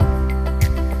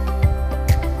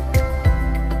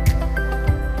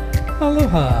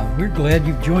Aloha! We're glad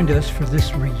you've joined us for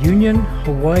this Reunion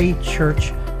Hawaii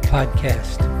Church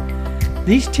podcast.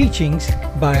 These teachings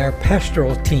by our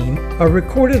pastoral team are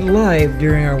recorded live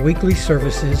during our weekly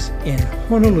services in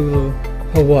Honolulu,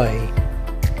 Hawaii.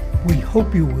 We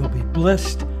hope you will be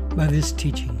blessed by this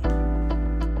teaching.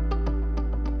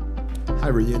 Hi,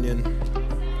 Reunion.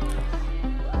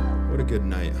 What a good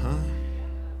night, huh?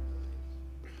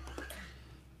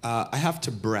 I have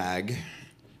to brag,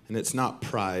 and it's not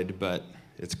pride, but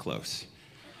it's close.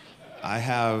 I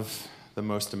have the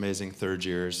most amazing third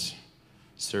years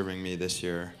serving me this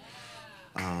year.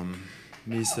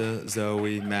 Misa,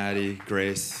 Zoe, Maddie,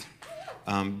 Grace.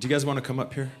 Do you guys want to come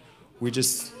up here?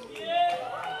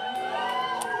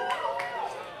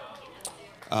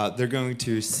 They're going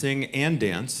to sing and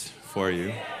dance for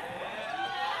you.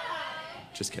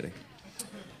 Just kidding.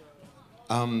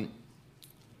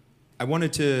 I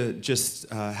wanted to just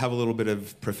have a little bit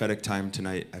of prophetic time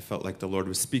tonight. I felt like the Lord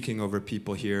was speaking over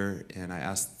people here, and I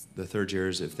asked the third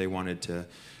years if they wanted to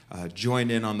join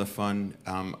in on the fun.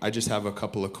 I just have a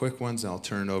couple of quick ones, and I'll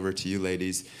turn it over to you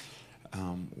ladies.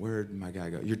 Where'd my guy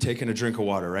go? You're taking a drink of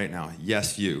water right now.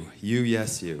 Yes, you. You,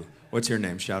 yes, you. What's your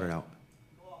name? Shout it out.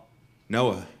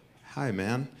 Noah. Hi,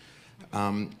 man.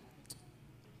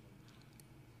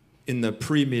 In the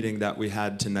pre-meeting that we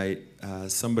had tonight,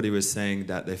 somebody was saying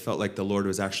that they felt like the Lord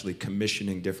was actually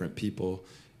commissioning different people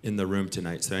in the room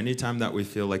tonight. So anytime that we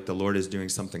feel like the Lord is doing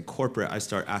something corporate, I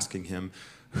start asking him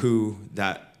who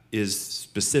that is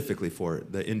specifically for,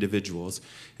 the individuals.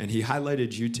 And he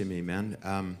highlighted you to me, man.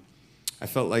 I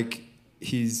felt like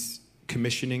he's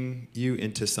commissioning you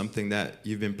into something that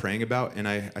you've been praying about. And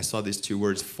I saw these two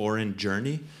words, foreign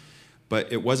journey. But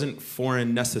it wasn't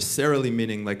foreign necessarily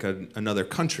meaning like another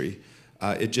country.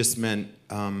 It just meant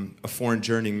a foreign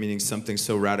journey, meaning something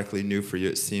so radically new for you.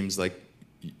 It seems like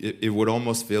it would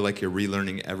almost feel like you're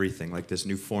relearning everything, like this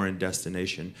new foreign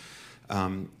destination.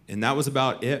 And that was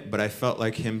about it. But I felt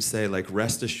like him say, like,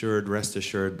 rest assured,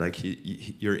 like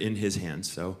you're in his hands.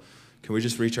 So can we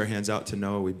just reach our hands out to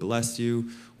Noah? We bless you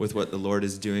with what the Lord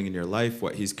is doing in your life,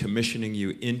 what he's commissioning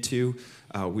you into.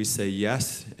 We say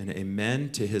yes and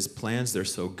amen to his plans. They're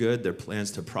so good. They're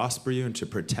plans to prosper you and to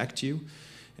protect you.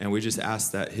 And we just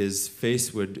ask that his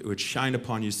face would shine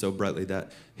upon you so brightly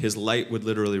that his light would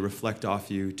literally reflect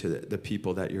off you to the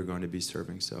people that you're going to be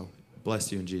serving. So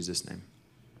bless you in Jesus'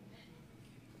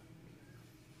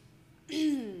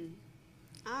 name.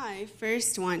 I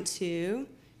first want to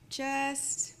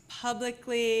just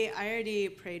publicly, I already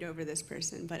prayed over this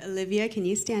person, but Olivia, can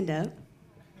you stand up?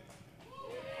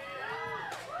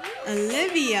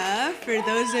 Olivia, for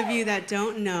those of you that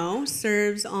don't know,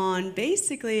 serves on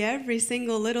basically every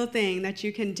single little thing that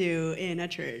you can do in a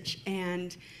church.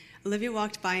 And Olivia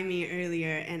walked by me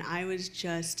earlier, and I was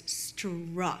just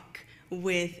struck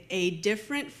with a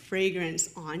different fragrance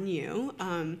on you.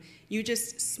 You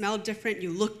just smell different,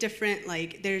 you look different,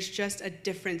 like there's just a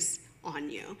difference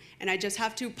on you. And I just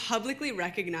have to publicly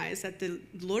recognize that the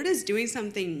Lord is doing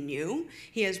something new.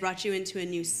 He has brought you into a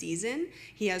new season.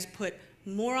 He has put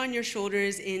more on your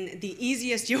shoulders in the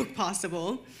easiest yoke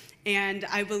possible. And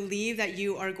I believe that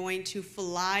you are going to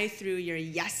fly through your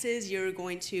yeses. You're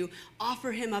going to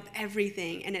offer him up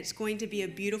everything. And it's going to be a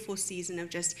beautiful season of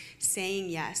just saying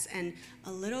yes and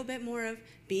a little bit more of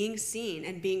being seen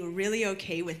and being really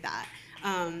okay with that.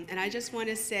 And I just want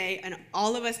to say, and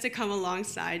all of us to come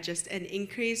alongside just an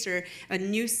increase or a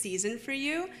new season for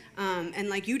you. And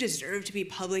like, you deserve to be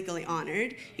publicly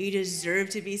honored. You deserve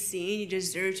to be seen. You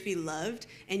deserve to be loved.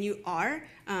 And you are.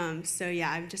 So yeah,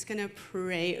 I'm just going to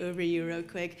pray over you real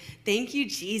quick. Thank you,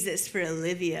 Jesus, for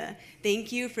Olivia.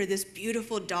 Thank you for this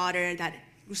beautiful daughter that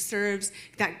serves,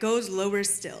 that goes lower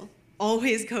still,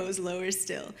 always goes lower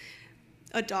still.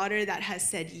 A daughter that has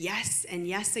said yes and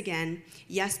yes again,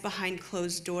 yes behind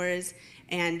closed doors.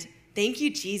 And thank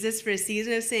you, Jesus, for a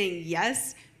season of saying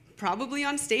yes, probably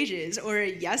on stages, or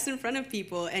yes in front of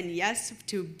people, and yes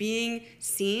to being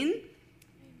seen.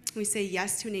 We say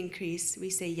yes to an increase. We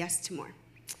say yes to more.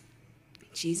 In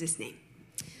Jesus' name.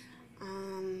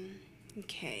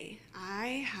 Okay,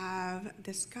 I have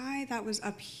this guy that was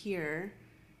up here,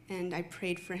 and I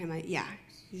prayed for him.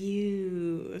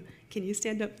 You. Can you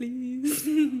stand up, please?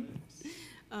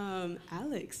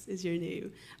 Alex is your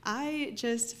name. I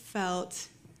just felt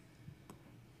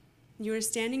you were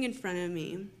standing in front of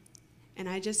me, and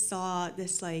I just saw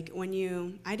this, like,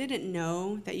 I didn't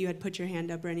know that you had put your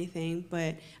hand up or anything,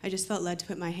 but I just felt led to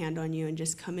put my hand on you and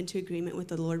just come into agreement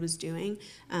with what the Lord was doing.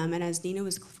 And as Nina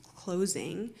was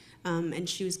closing, and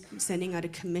she was sending out a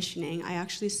commissioning, I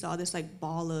actually saw this, like,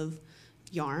 ball of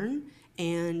yarn,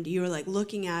 and you were like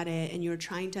looking at it and you were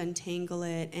trying to untangle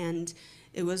it, and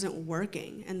it wasn't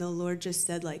working. And the Lord just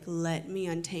said, like, let me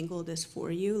untangle this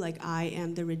for you. Like, I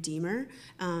am the Redeemer.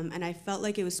 And I felt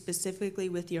like it was specifically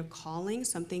with your calling,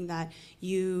 something that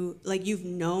you've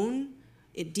known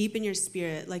it deep in your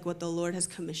spirit, like what the Lord has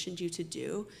commissioned you to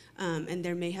do. And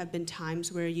there may have been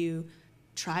times where you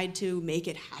tried to make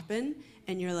it happen,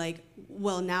 and you're like,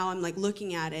 well, now I'm like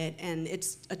looking at it and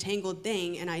it's a tangled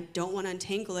thing and I don't want to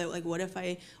untangle it. Like, what if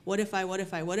I?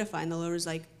 And the Lord was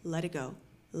like, let it go.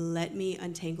 Let me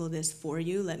untangle this for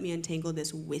you. Let me untangle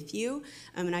this with you.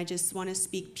 And I just want to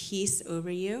speak peace over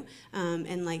you.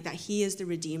 And like that he is the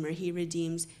Redeemer. He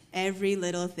redeems every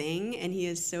little thing, and he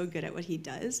is so good at what he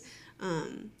does.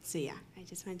 So yeah, I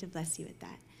just wanted to bless you with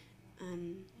that.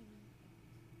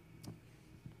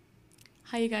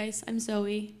 Hi, you guys. I'm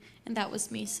Zoe, and that was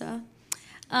Misa.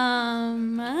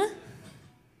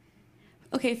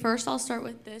 Okay, first I'll start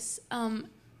with this.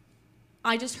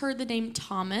 I just heard the name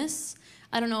Thomas.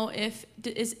 I don't know if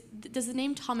does the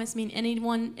name Thomas mean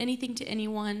anything to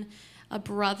anyone? A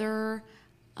brother,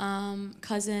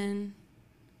 cousin,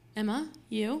 Emma,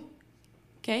 you?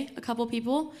 Okay, a couple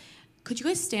people. Could you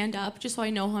guys stand up just so I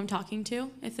know who I'm talking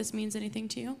to, if this means anything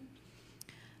to you?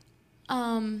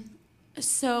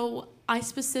 So I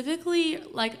specifically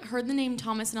heard the name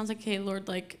Thomas, and I was like, okay, Lord,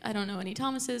 I don't know any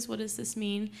Thomases. What does this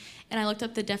mean? And I looked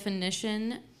up the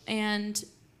definition, and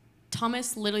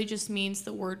Thomas literally just means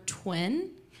the word twin,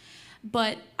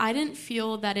 but I didn't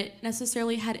feel that it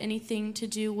necessarily had anything to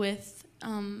do with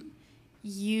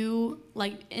you,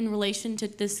 in relation to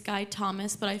this guy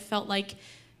Thomas, but I felt like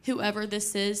whoever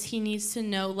this is, he needs to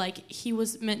know, he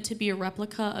was meant to be a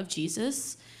replica of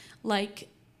Jesus,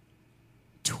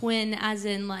 twin as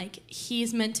in,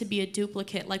 he's meant to be a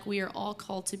duplicate, we are all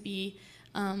called to be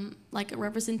a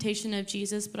representation of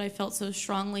Jesus, but I felt so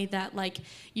strongly that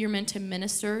you're meant to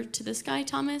minister to this guy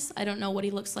Thomas. I don't know what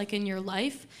he looks like in your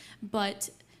life,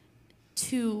 but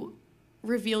to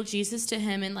reveal Jesus to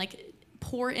him and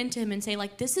pour into him and say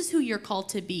this is who you're called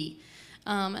to be.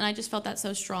 And I just felt that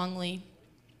so strongly.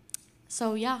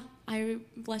 So yeah, I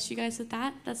bless you guys with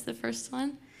that. That's the first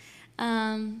one.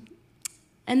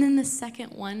 And then the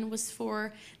second one was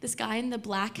for this guy in the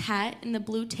black hat and the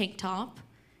blue tank top.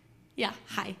 Yeah,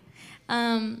 hi.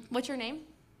 What's your name?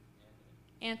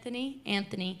 Anthony.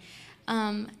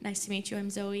 Nice to meet you. I'm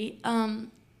Zoe. Have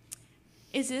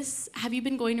you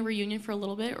been going to reunion for a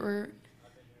little bit, or?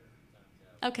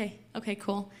 Okay,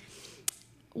 cool.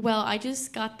 Well, I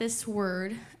just got this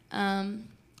word. I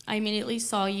immediately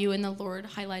saw you, and the Lord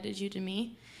highlighted you to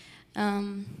me.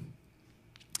 And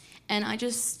I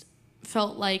just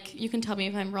felt you can tell me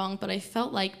if I'm wrong, but I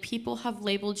felt like people have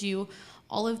labeled you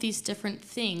all of these different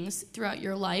things throughout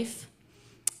your life.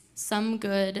 Some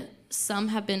good, some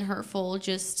have been hurtful.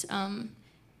 Just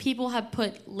people have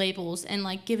put labels and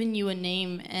given you a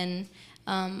name, and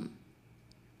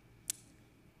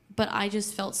but I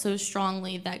just felt so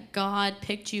strongly that God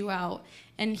picked you out,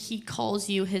 and he calls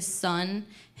you his son,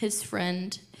 his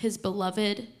friend, his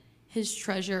beloved, his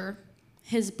treasure,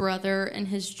 his brother, and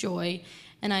his joy.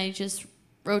 And I just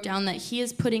wrote down that he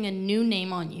is putting a new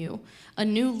name on you, a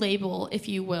new label, if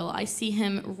you will. I see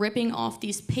him ripping off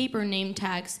these paper name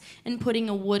tags and putting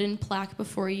a wooden plaque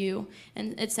before you,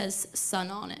 and it says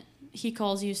son on it. He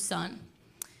calls you son.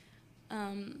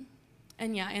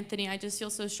 And yeah, Anthony, I just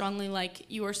feel so strongly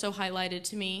you are so highlighted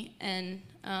to me, and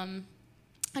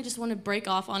I just want to break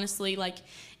off, honestly,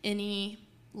 any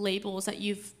labels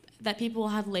that people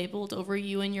have labeled over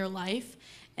you in your life,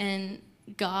 and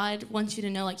God wants you to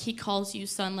know, he calls you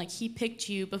son, he picked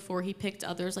you before he picked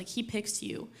others, he picks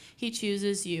you, he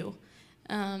chooses you,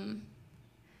 and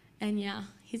yeah,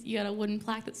 you got a wooden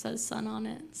plaque that says son on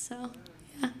it, so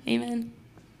yeah, amen.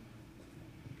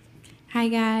 Hi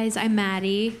guys, I'm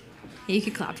Maddie. You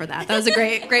could clap for that. That was a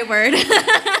great word.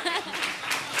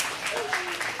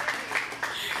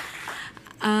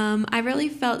 I really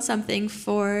felt something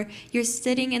for, you're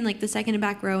sitting in the second and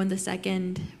back row, and the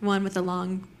second one with the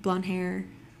long blonde hair,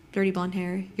 dirty blonde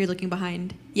hair. You're looking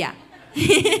behind. Yeah.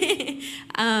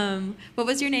 What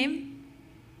was your name?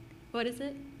 What is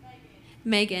it?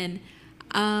 Megan.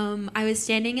 I was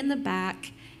standing in the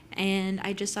back, and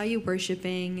I just saw you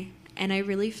worshiping, and I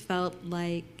really felt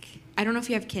I don't know if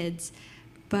you have kids,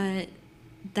 but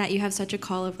that you have such a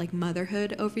call of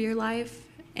motherhood over your life,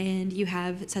 and you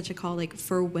have such a call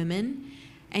for women,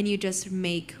 and you just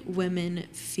make women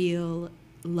feel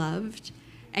loved,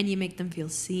 and you make them feel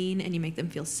seen, and you make them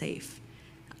feel safe.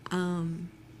 And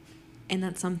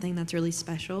that's something that's really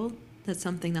special. That's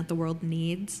something that the world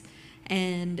needs.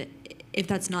 And if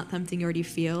that's not something you already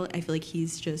feel, I feel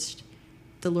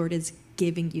the Lord is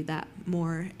giving you that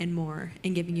more and more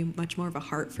and giving you much more of a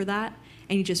heart for that.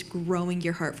 And you're just growing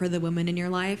your heart for the women in your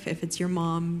life, if it's your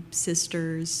mom,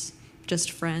 sisters,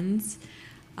 just friends.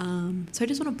 So I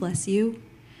just want to bless you.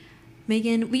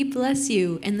 Megan, we bless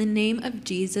you. In the name of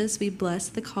Jesus, we bless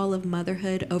the call of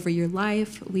motherhood over your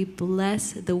life. We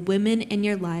bless the women in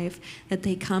your life, that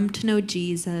they come to know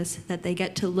Jesus, that they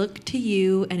get to look to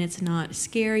you, and it's not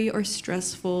scary or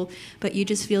stressful, but you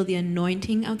just feel the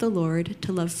anointing of the Lord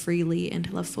to love freely and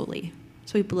to love fully.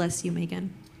 So we bless you,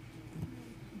 Megan.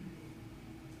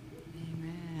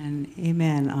 Amen.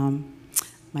 Amen.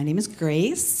 My name is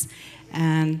Grace,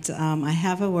 and I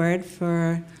have a word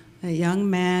for a young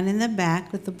man in the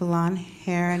back with the blonde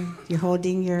hair, and you're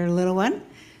holding your little one.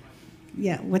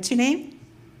 Yeah, what's your name?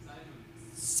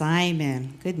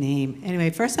 Simon. Good name.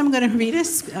 Anyway, first I'm going to read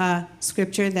a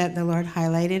scripture that the Lord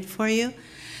highlighted for you.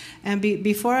 And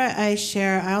before I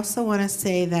share, I also want to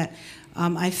say that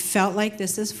I felt like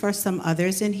this is for some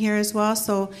others in here as well.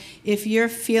 So if you're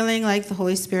feeling like the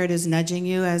Holy Spirit is nudging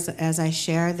you as I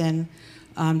share, then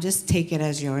just take it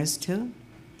as yours too.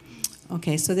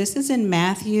 Okay, so this is in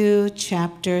Matthew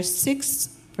chapter 6,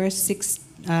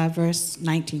 verse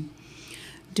 19.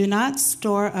 Do not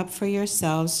store up for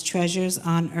yourselves treasures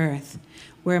on earth,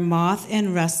 where moth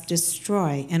and rust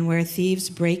destroy, and where thieves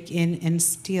break in and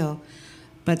steal.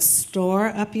 But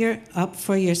store up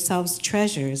for yourselves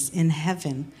treasures in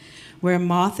heaven, where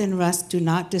moth and rust do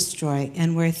not destroy,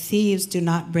 and where thieves do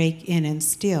not break in and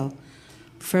steal.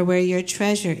 For where your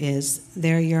treasure is,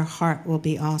 there your heart will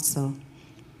be also.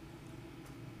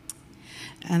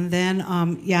 And then,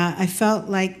 I felt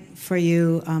like for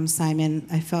you, Simon,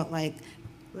 I felt like,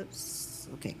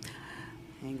 hang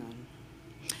on.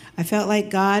 I felt like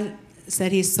God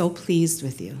said he's so pleased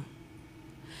with you,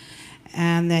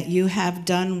 and that you have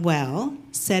done well,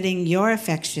 setting your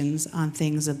affections on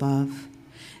things above,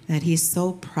 that he's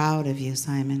so proud of you,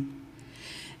 Simon.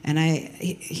 And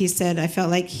he said, I felt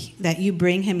like that you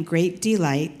bring him great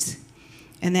delight,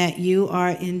 and that you are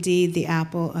indeed the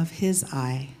apple of his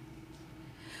eye.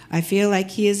 I feel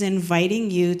like he is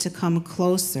inviting you to come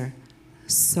closer,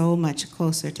 so much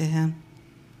closer to him.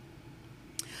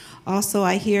 Also,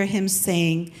 I hear him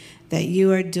saying that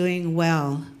you are doing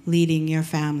well leading your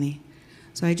family.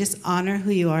 So I just honor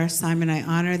who you are, Simon. I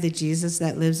honor the Jesus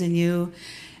that lives in you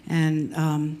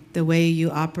and the way you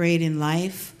operate in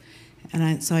life.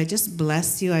 And so I just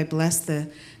bless you. I bless the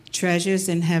treasures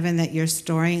in heaven that you're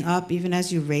storing up, even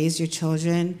as you raise your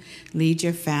children, lead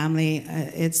your family.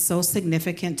 It's so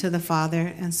significant to the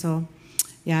Father. And so,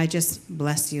 I just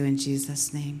bless you in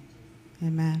Jesus' name.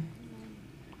 Amen.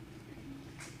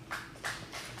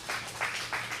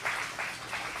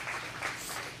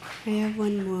 I have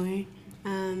one more.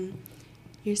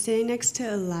 You're sitting next to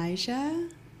Elijah.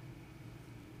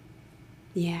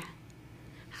 Yeah.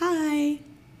 Hi.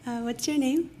 What's your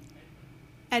name?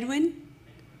 Edwin?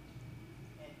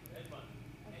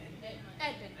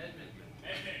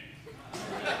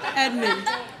 Edmund.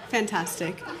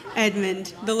 Fantastic.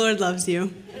 Edmund. The Lord loves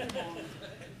you.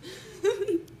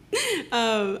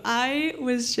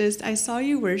 I saw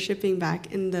you worshiping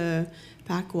back in the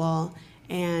back wall,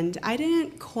 and I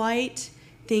didn't quite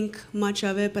think much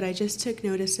of it, but I just took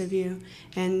notice of you.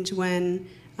 And when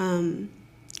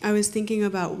I was thinking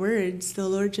about words, the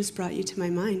Lord just brought you to my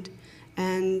mind.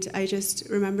 And I just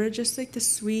remember just like the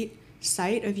sweet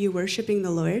sight of you worshiping the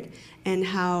Lord, and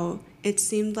how it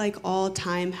seemed like all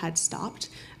time had stopped.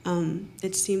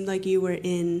 It seemed like you were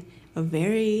in a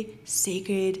very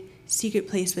sacred, secret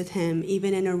place with him,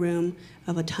 even in a room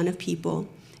of a ton of people.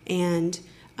 And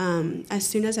as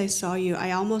soon as I saw you,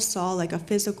 I almost saw like a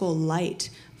physical light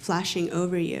flashing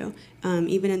over you,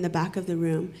 even in the back of the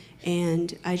room.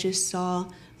 And I just saw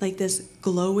like this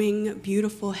glowing,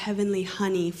 beautiful, heavenly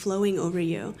honey flowing over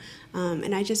you.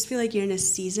 And I just feel like you're in a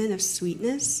season of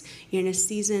sweetness. You're in a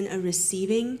season of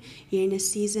receiving. You're in a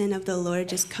season of the Lord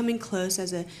just coming close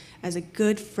as a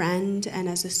good friend and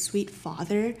as a sweet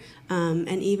father,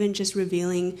 and even just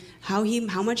revealing how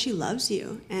much he loves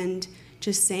you, and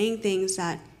just saying things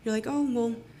that you're like, oh,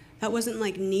 well, that wasn't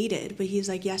like needed, but he's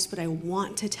like, yes, but I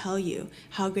want to tell you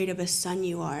how great of a son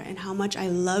you are, and how much I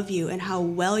love you, and how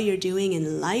well you're doing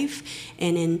in life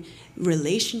and in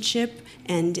relationship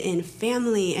and in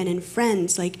family and in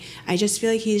friends. Like, I just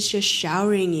feel like he's just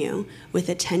showering you with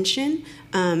attention,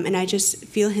 and I just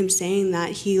feel him saying that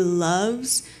he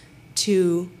loves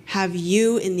to have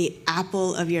you in the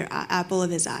apple of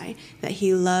his eye, that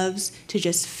he loves to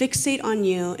just fixate on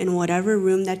you in whatever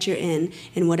room that you're in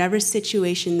whatever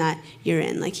situation that you're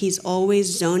in. Like he's always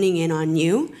zoning in on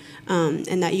you,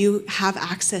 and that you have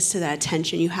access to that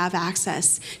attention. You have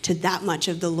access to that much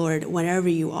of the Lord wherever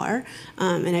you are,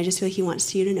 and I just feel like he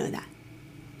wants you to know that.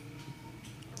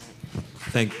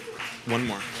 One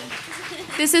more.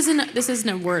 This isn't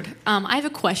a word. I have a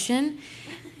question.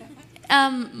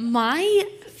 My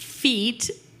feet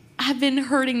have been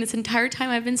hurting this entire time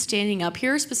I've been standing up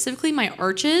here, specifically my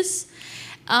arches.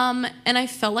 And I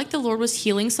felt like the Lord was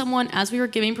healing someone as we were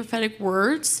giving prophetic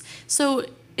words. So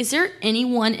is there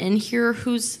anyone in here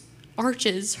whose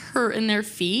arches hurt in their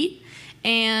feet?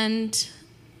 And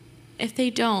if they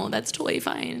don't, that's totally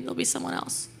fine. There'll be someone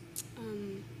else.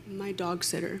 My dog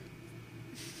sitter.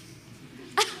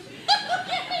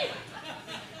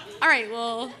 All right,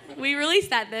 well, we release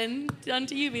that then. Done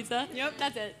to you, Pizza. Yep.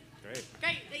 That's it.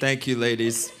 Great. Thank you,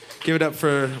 ladies. Give it up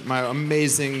for my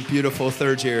amazing, beautiful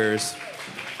third years.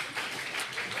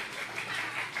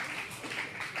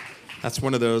 That's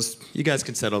one of those, you guys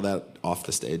can settle that off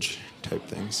the stage type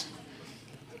things.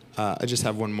 I just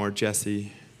have one more.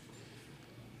 Jesse,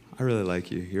 I really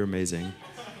like you. You're amazing.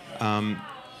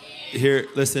 Here,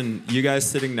 listen, you guys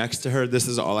sitting next to her, this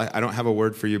is all, I don't have a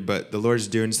word for you, but the Lord's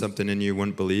doing something in you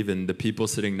wouldn't believe, and the people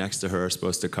sitting next to her are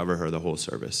supposed to cover her the whole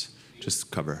service.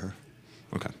 Just cover her.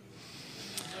 Okay.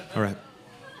 All right.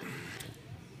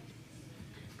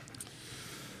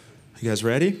 You guys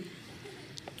ready?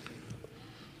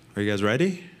 Are you guys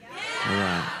ready? All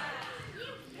right.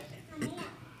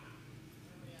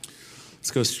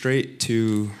 Let's go straight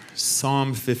to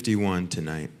Psalm 51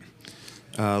 tonight.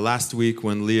 Last week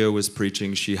when Leah was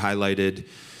preaching, she highlighted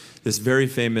this very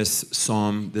famous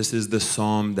psalm. This is the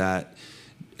psalm that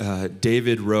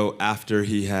David wrote after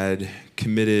he had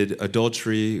committed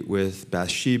adultery with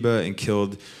Bathsheba and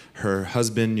killed her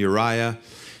husband Uriah.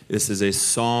 This is a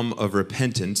psalm of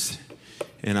repentance.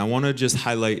 And I want to just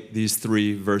highlight these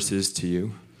 3 verses to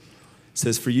you. It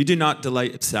says, "For you do not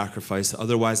delight in sacrifice,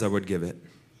 otherwise I would give it.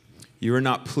 You are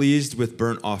not pleased with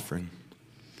burnt offering.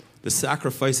 The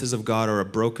sacrifices of God are a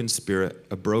broken spirit,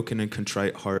 a broken and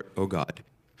contrite heart, O God.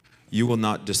 You will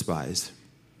not despise.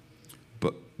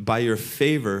 But by your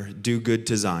favor do good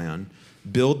to Zion.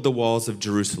 Build the walls of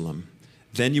Jerusalem.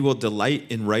 Then you will delight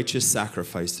in righteous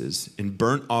sacrifices, in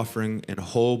burnt offering and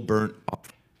whole burnt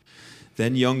offering.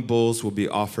 Then young bulls will be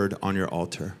offered on your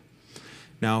altar."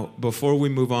 Now, before we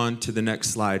move on to the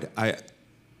next slide,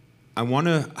 I want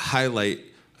to highlight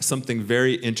something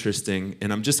very interesting,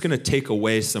 and I'm just going to take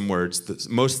away some words.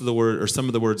 Most of the word, or some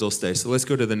of the words will stay. So let's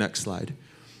go to the next slide.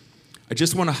 I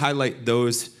just want to highlight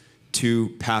those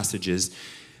 2 passages.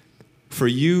 "For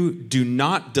you do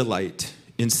not delight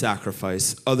in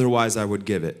sacrifice, otherwise I would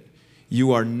give it.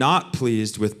 You are not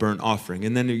pleased with burnt offering."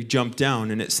 And then you jump down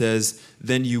and it says,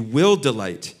 "Then you will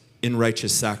delight in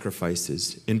righteous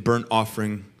sacrifices, in burnt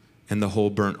offering and the whole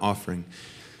burnt offering."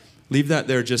 Leave that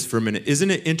there just for a minute. Isn't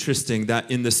it interesting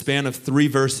that in the span of 3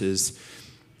 verses,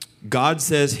 God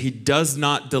says he does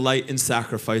not delight in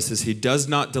sacrifices, he does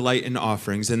not delight in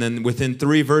offerings, and then within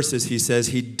 3 verses he says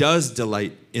he does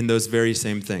delight in those very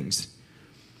same things?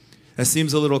 That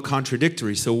seems a little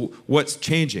contradictory. So what's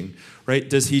changing, right?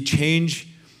 Does he change?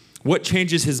 What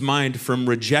changes his mind from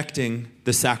rejecting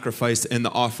the sacrifice and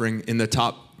the offering in the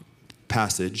top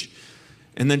passage,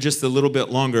 and then just a little bit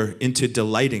longer into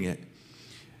delighting it?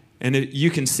 And you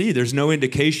can see there's no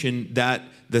indication that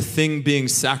the thing being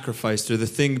sacrificed or the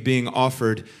thing being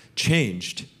offered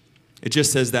changed. It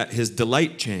just says that his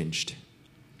delight changed.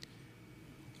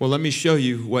 Well, let me show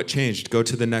you what changed. Go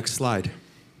to the next slide.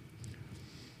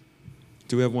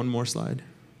 Do we have one more slide?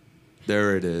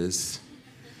 There it is.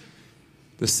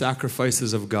 The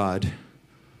sacrifices of God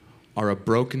are a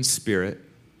broken spirit,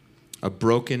 a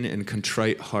broken and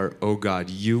contrite heart, O God,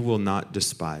 you will not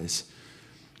despise.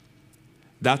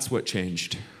 That's what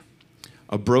changed.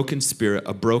 A broken spirit,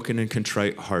 a broken and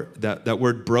contrite heart. That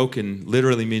word broken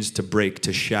literally means to break,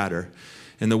 to shatter.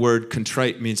 And the word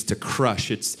contrite means to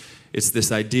crush. It's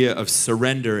this idea of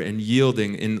surrender and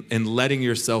yielding and letting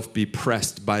yourself be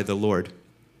pressed by the Lord.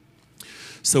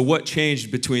 So what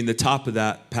changed between the top of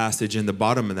that passage and the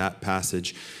bottom of that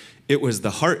passage? It was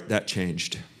the heart that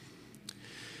changed.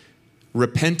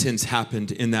 Repentance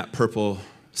happened in that purple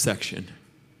section.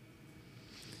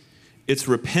 It's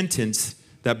repentance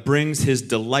that brings his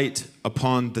delight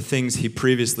upon the things he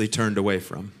previously turned away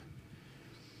from.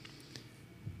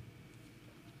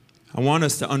 I want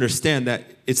us to understand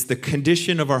that it's the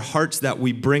condition of our hearts that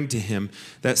we bring to him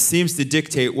that seems to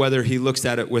dictate whether he looks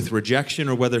at it with rejection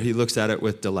or whether he looks at it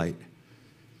with delight.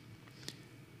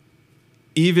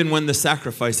 even when the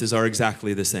sacrifices are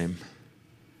exactly the same.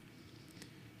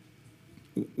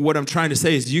 What I'm trying to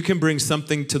say is you can bring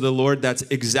something to the Lord that's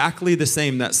exactly the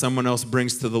same that someone else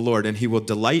brings to the Lord, and he will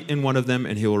delight in one of them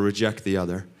and he will reject the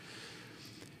other.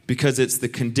 Because it's the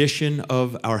condition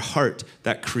of our heart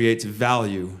that creates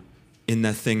value in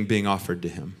that thing being offered to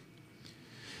him.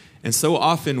 And so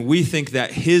often we think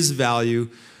that his value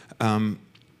comes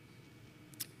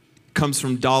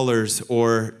from dollars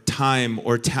or time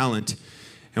or talent.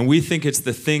 And we think it's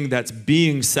the thing that's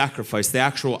being sacrificed, the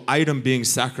actual item being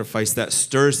sacrificed that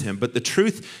stirs him. But the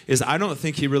truth is, I don't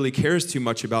think he really cares too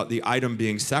much about the item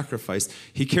being sacrificed.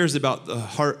 He cares about the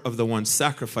heart of the one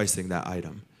sacrificing that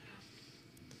item.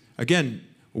 Again,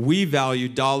 we value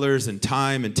dollars and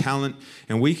time and talent,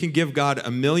 and we can give God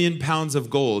 1,000,000 pounds of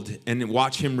gold and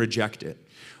watch him reject it.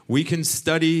 We can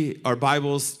study our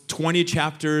Bibles 20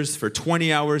 chapters for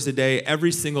 20 hours a day,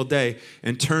 every single day,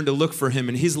 and turn to look for him,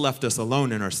 and he's left us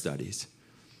alone in our studies.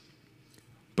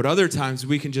 But other times,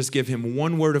 we can just give him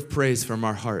one word of praise from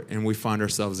our heart, and we find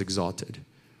ourselves exalted.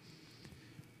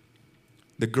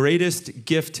 The greatest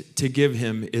gift to give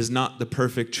him is not the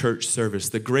perfect church service.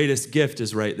 The greatest gift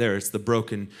is right there. It's the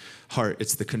broken heart.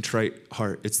 It's the contrite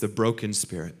heart. It's the broken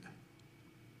spirit.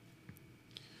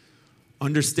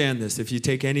 Understand this. If you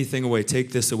take anything away,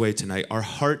 take this away tonight. Our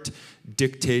heart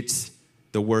dictates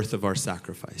the worth of our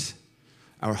sacrifice.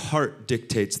 Our heart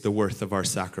dictates the worth of our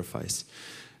sacrifice.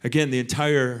 Again, the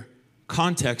entire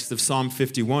context of Psalm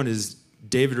 51 is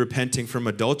David repenting from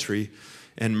adultery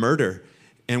and murder.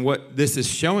 And what this is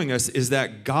showing us is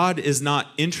that God is not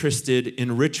interested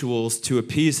in rituals to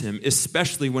appease him,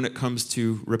 especially when it comes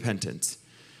to repentance.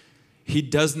 He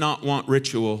does not want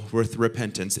ritual with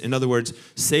repentance. In other words,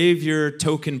 save your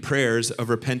token prayers of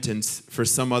repentance for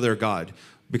some other God,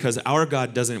 because our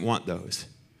God doesn't want those.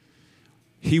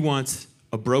 He wants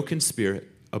a broken spirit,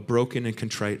 a broken and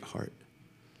contrite heart.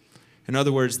 In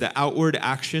other words, the outward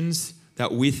actions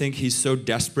that we think he's so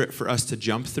desperate for us to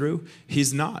jump through,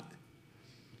 he's not.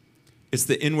 It's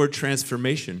the inward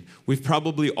transformation. We've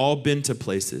probably all been to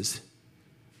places,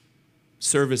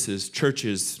 services,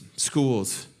 churches,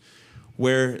 schools,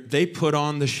 where they put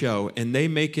on the show and they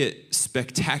make it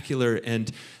spectacular, and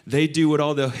they do what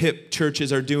all the hip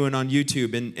churches are doing on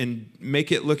YouTube and make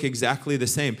it look exactly the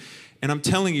same. And I'm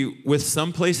telling you, with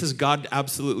some places, God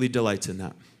absolutely delights in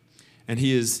that. And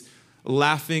he is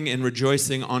laughing and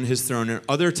rejoicing on his throne. And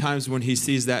other times when he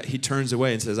sees that, he turns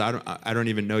away and says, I don't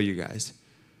even know you guys.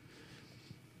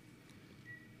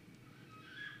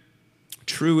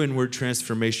 True inward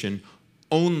transformation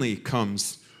only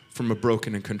comes from a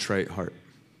broken and contrite heart.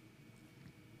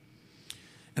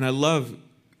 And I love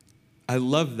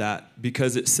that,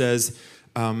 because it says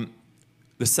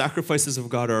the sacrifices of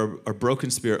God are a broken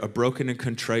spirit, a broken and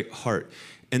contrite heart.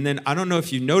 And then I don't know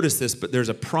if you notice this, but there's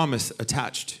a promise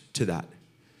attached to that.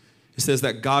 It says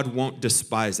that God won't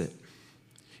despise it.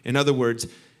 In other words,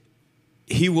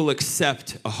 he will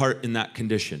accept a heart in that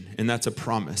condition, and that's a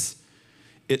promise.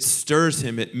 It stirs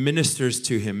him, it ministers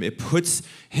to him, it puts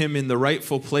him in the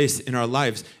rightful place in our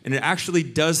lives, and it actually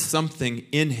does something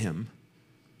in him.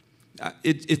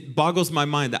 It boggles my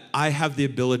mind that I have the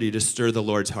ability to stir the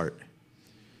Lord's heart.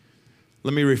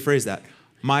 Let me rephrase that.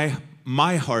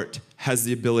 My heart has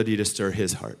the ability to stir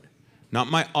his heart.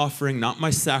 Not my offering, not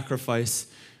my sacrifice.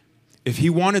 If he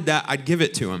wanted that, I'd give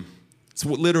it to him. It's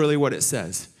literally what it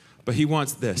says. But he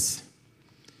wants this.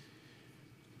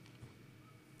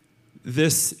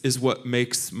 This is what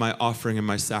makes my offering and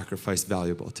my sacrifice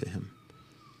valuable to him.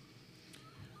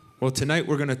 Well, tonight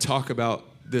we're going to talk about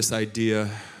this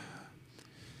idea.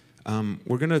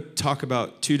 We're going to talk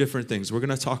about two different things. We're going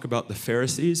to talk about the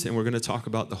Pharisees, and we're going to talk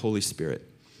about the Holy Spirit.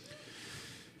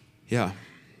 Yeah.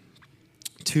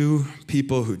 Two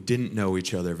people who didn't know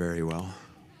each other very well.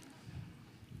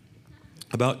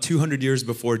 About 200 years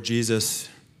before Jesus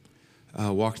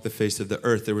walked the face of the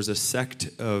earth, there was a sect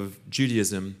of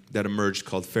Judaism that emerged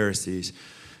called Pharisees.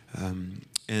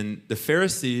 And the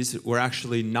Pharisees were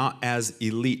actually not as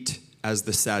elite as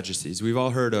the Sadducees. We've all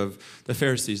heard of the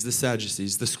Pharisees, the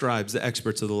Sadducees, the scribes, the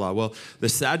experts of the law. Well, the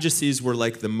Sadducees were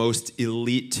like the most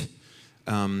elite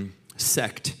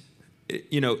sect.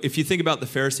 You know, if you think about the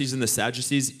Pharisees and the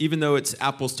Sadducees, even though it's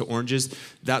apples to oranges,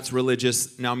 that's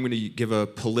religious. Now I'm going to give a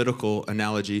political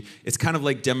analogy. It's kind of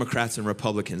like Democrats and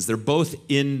Republicans. They're both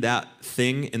in that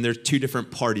thing, and they're two different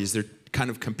parties. They're kind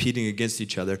of competing against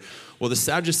each other. Well, the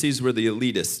Sadducees were the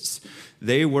elitists.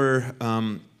 They were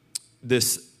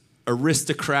this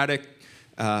aristocratic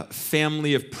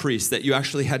family of priests that you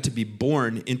actually had to be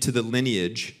born into the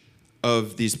lineage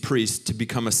of these priests to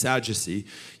become a Sadducee.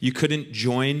 You couldn't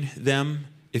join them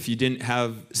if you didn't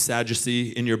have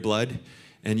Sadducee in your blood.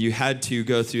 And you had to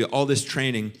go through all this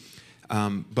training,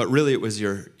 but really it was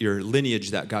your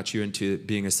lineage that got you into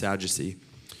being a Sadducee.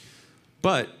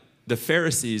 But the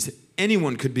Pharisees,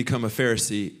 anyone could become a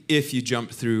Pharisee if you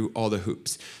jumped through all the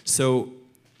hoops. So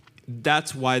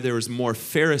that's why there was more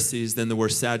Pharisees than there were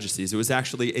Sadducees. It was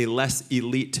actually a less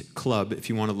elite club, if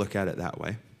you want to look at it that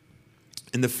way.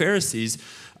 And the Pharisees,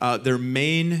 their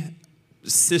main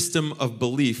system of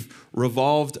belief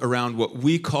revolved around what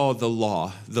we call the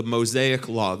law, the Mosaic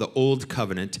law, the Old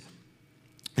Covenant.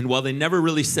 And while they never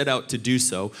really set out to do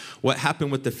so, what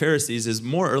happened with the Pharisees is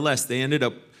more or less they ended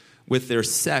up with their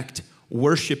sect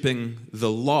worshiping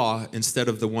the law instead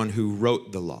of the one who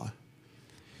wrote the law.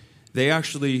 They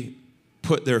actually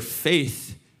put their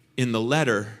faith in the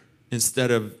letter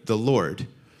instead of the Lord.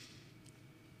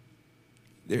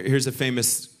 Here's a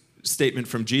famous statement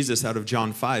from Jesus out of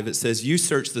John 5. It says, "You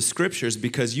search the scriptures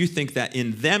because you think that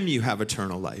in them you have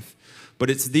eternal life. But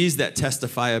it's these that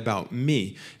testify about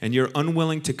me, and you're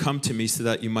unwilling to come to me so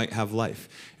that you might have life."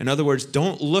 In other words,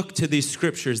 don't look to these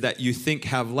scriptures that you think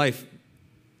have life.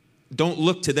 Don't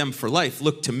look to them for life.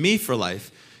 Look to me for life,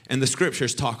 and the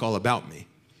scriptures talk all about me.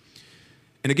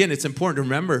 And again, it's important to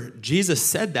remember, Jesus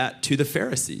said that to the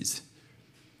Pharisees.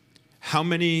 How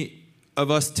many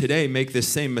of us today make this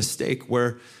same mistake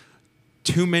where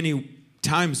too many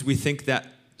times we think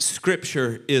that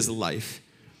Scripture is life,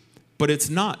 but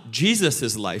it's not. Jesus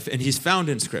is life, and he's found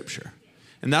in Scripture.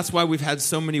 And that's why we've had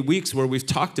so many weeks where we've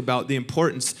talked about the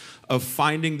importance of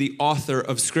finding the author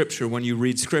of Scripture when you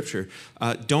read Scripture.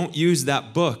 Don't use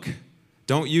that book.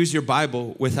 Don't use your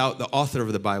Bible without the author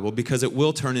of the Bible, because it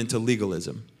will turn into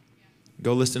legalism.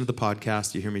 Go listen to the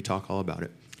podcast. You hear me talk all about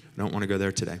it. I don't want to go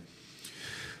there today.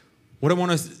 What I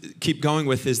want to keep going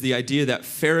with is the idea that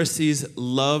Pharisees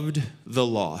loved the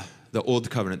law, the Old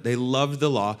Covenant. They loved the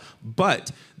law,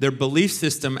 but their belief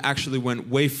system actually went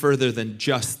way further than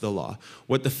just the law.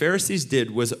 What the Pharisees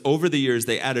did was, over the years,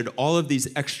 they added all of these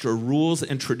extra rules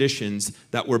and traditions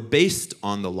that were based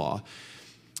on the law.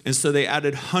 And so they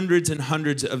added hundreds and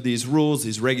hundreds of these rules,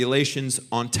 these regulations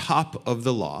on top of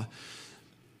the law,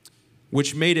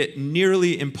 which made it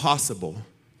nearly impossible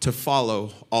to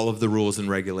follow all of the rules and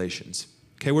regulations.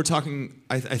 Okay, we're talking,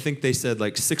 I think they said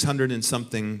like 600 and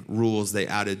something rules they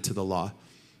added to the law.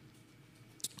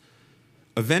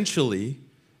 Eventually,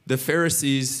 the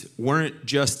Pharisees weren't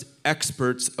just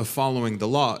experts of following the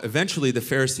law. Eventually, the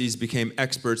Pharisees became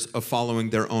experts of following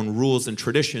their own rules and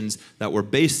traditions that were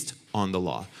based on the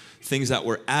law, things that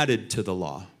were added to the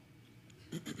law.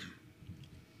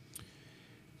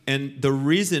 And the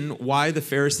reason why the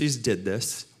Pharisees did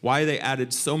this, why they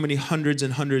added so many hundreds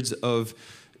and hundreds of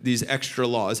these extra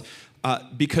laws,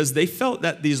 because they felt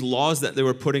that these laws that they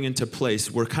were putting into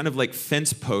place were kind of like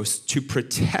fence posts to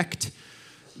protect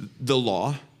the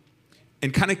law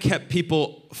and kind of kept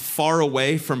people far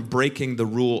away from breaking the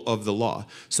rule of the law.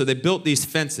 So they built these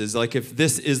fences, like if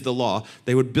this is the law,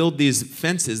 they would build these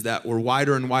fences that were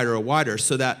wider and wider and wider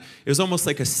so that it was almost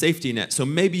like a safety net. So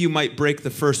maybe you might break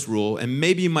the first rule and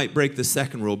maybe you might break the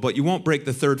second rule, but you won't break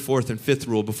the third, fourth, and fifth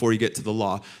rule before you get to the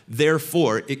law.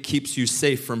 Therefore, it keeps you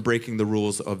safe from breaking the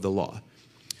rules of the law.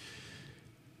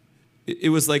 It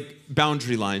was like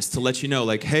boundary lines to let you know,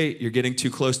 like, hey, you're getting too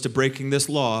close to breaking this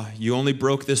law. You only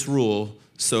broke this rule,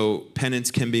 so penance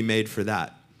can be made for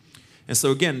that. And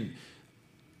so again,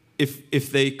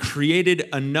 if they created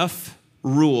enough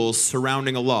rules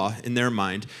surrounding a law in their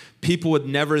mind, people would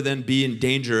never then be in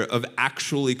danger of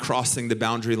actually crossing the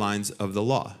boundary lines of the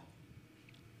law.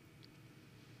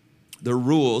 The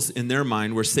rules in their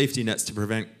mind were safety nets to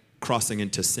prevent crossing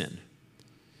into sin.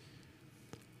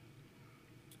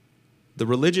 The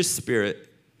religious spirit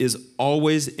is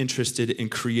always interested in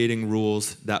creating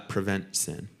rules that prevent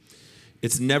sin.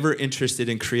 It's never interested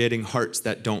in creating hearts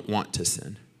that don't want to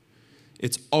sin.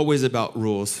 It's always about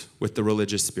rules with the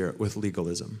religious spirit, with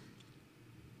legalism.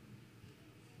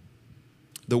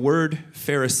 The word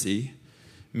Pharisee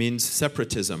means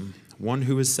separatism, one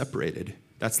who is separated.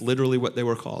 That's literally what they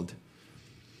were called.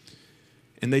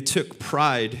 And they took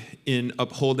pride in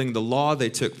upholding the law. They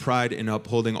took pride in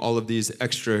upholding all of these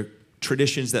extra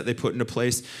traditions that they put into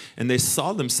place, and they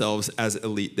saw themselves as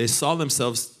elite. They saw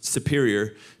themselves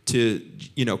superior to,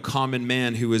 common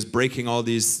man who was breaking all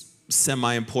these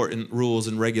semi-important rules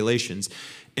and regulations.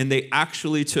 And they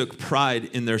actually took pride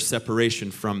in their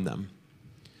separation from them.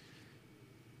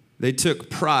 They took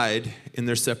pride in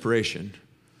their separation.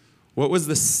 What was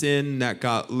the sin that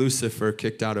got Lucifer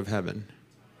kicked out of heaven?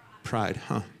 Pride,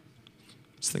 huh?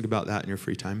 Just think about that in your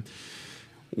free time.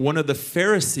 One of the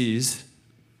Pharisees'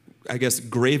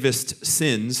 gravest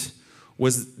sins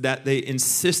was that they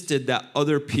insisted that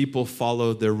other people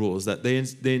follow their rules, that they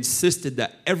insisted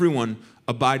that everyone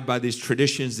abide by these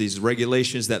traditions, these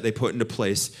regulations that they put into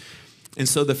place. And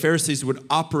so the Pharisees would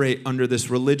operate under this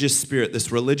religious spirit,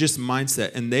 this religious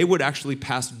mindset, and they would actually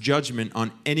pass judgment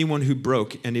on anyone who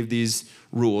broke any of these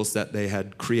rules that they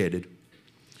had created.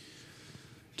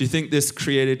 Do you think this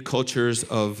created cultures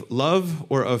of love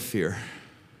or of fear?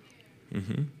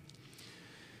 Mm-hmm.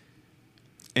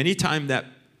 Anytime that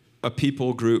a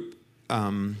people group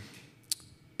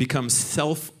becomes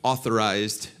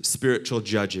self-authorized spiritual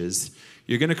judges,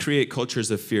 you're going to create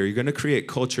cultures of fear. You're going to create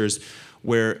cultures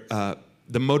where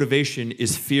the motivation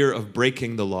is fear of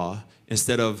breaking the law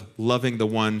instead of loving the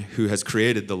one who has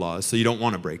created the laws, so you don't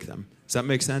want to break them. Does that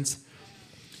make sense?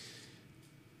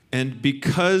 And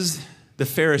because the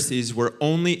Pharisees were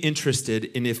only interested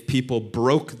in if people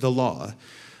broke the law,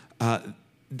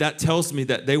 that tells me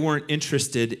that they weren't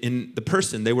interested in the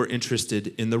person. They were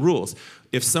interested in the rules.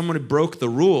 If someone broke the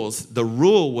rules, the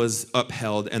rule was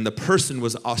upheld and the person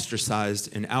was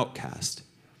ostracized and outcast.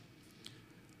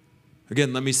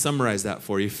 Again, let me summarize that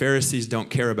for you. Pharisees don't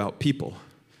care about people.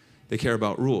 They care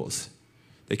about rules.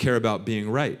 They care about being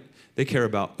right. They care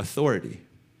about authority.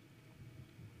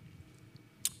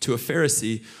 To a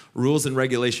Pharisee, rules and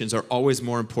regulations are always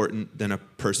more important than a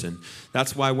person.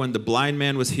 That's why when the blind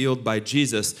man was healed by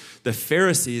Jesus, the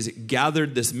Pharisees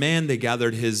gathered this man. They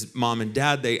gathered his mom and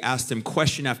dad. They asked him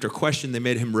question after question. They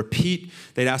made him repeat.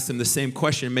 They'd ask him the same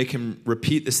question and make him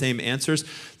repeat the same answers.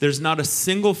 There's not a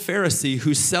single Pharisee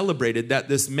who celebrated that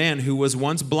this man who was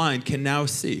once blind can now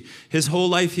see. His whole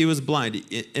life he was blind.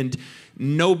 And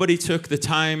nobody took the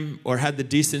time or had the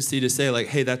decency to say, like,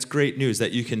 hey, that's great news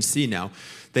that you can see now.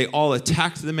 They all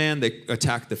attacked the man, they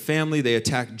attacked the family, they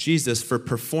attacked Jesus for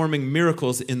performing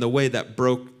miracles in the way that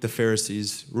broke the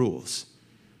Pharisees' rules.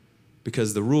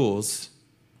 Because the rules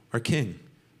are king.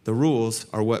 The rules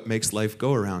are what makes life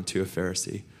go around to a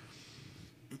Pharisee.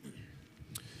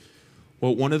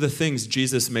 Well, one of the things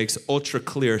Jesus makes ultra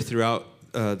clear throughout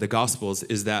the Gospels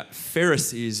is that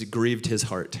Pharisees grieved his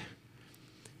heart.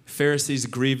 Pharisees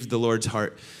grieved the Lord's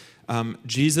heart.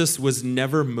 Jesus was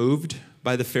never moved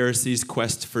by the Pharisees'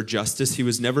 quest for justice. He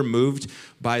was never moved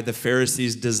by the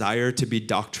Pharisees' desire to be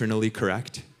doctrinally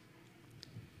correct.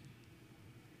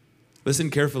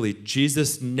 Listen carefully.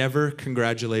 Jesus never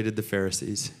congratulated the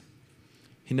Pharisees.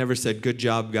 He never said, good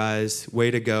job, guys.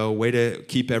 Way to go. Way to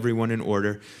keep everyone in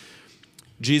order.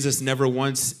 Jesus never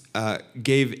once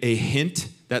gave a hint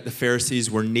that the Pharisees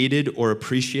were needed or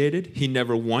appreciated. He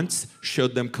never once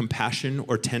showed them compassion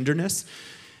or tenderness.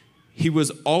 He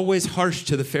was always harsh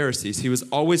to the Pharisees. He was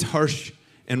always harsh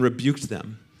and rebuked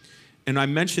them. And I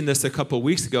mentioned this a couple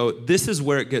weeks ago. This is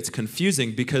where it gets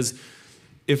confusing, because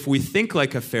if we think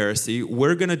like a Pharisee,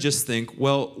 we're going to just think,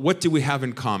 well, what do we have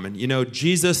in common? You know,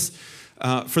 Jesus,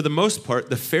 for the most part,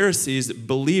 the Pharisees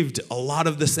believed a lot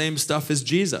of the same stuff as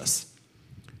Jesus.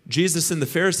 Jesus and the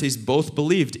Pharisees both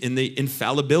believed in the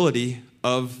infallibility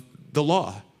of the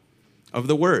law, of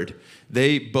the word.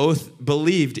 They both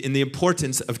believed in the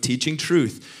importance of teaching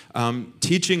truth,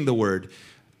 teaching the word.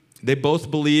 They both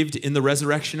believed in the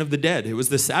resurrection of the dead. It was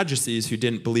the Sadducees who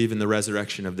didn't believe in the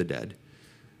resurrection of the dead.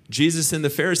 Jesus and the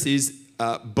Pharisees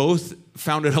both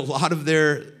founded a lot of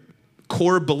their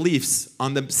core beliefs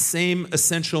on the same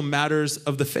essential matters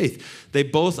of the faith. They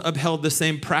both upheld the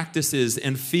same practices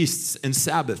and feasts and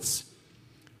Sabbaths.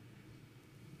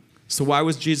 So why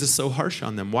was Jesus so harsh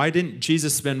on them? Why didn't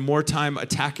Jesus spend more time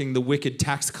attacking the wicked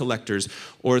tax collectors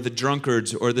or the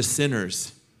drunkards or the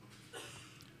sinners?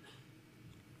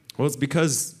 Well, it's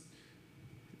because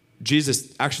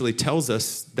Jesus actually tells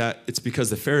us that it's because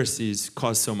the Pharisees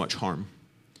caused so much harm.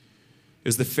 It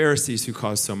was the Pharisees who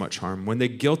caused so much harm. When they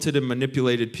guilted and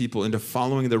manipulated people into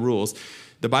following the rules,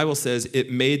 the Bible says it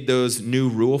made those new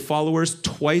rule followers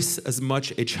twice as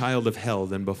much a child of hell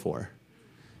than before.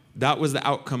 That was the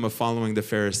outcome of following the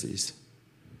Pharisees.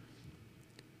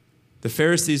 The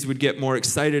Pharisees would get more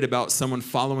excited about someone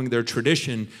following their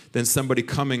tradition than somebody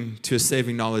coming to a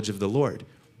saving knowledge of the Lord.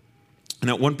 And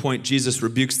at one point, Jesus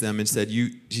rebukes them and said,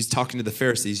 he's talking to the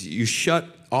Pharisees, you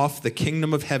shut off the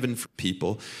kingdom of heaven for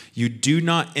people. You do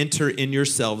not enter in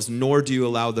yourselves, nor do you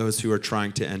allow those who are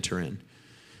trying to enter in.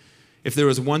 If there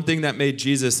was one thing that made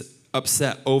Jesus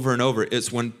upset over and over,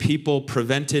 it's when people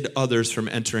prevented others from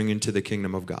entering into the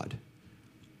kingdom of God.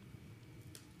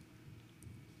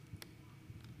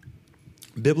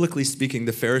 Biblically speaking,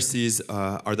 the Pharisees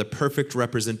are the perfect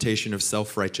representation of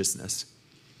self-righteousness.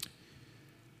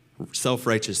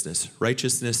 Self-righteousness,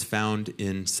 righteousness found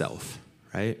in self,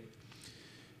 right?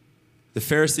 The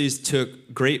Pharisees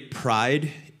took great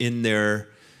pride in their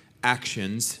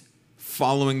actions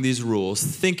following these rules,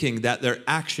 thinking that their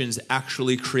actions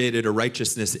actually created a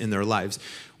righteousness in their lives.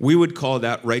 We would call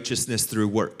that righteousness through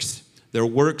works. Their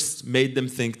works made them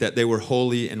think that they were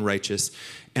holy and righteous.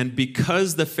 And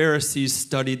because the Pharisees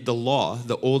studied the law,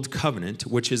 the Old Covenant,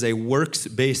 which is a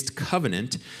works-based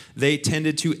covenant, they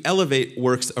tended to elevate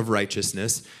works of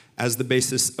righteousness as the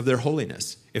basis of their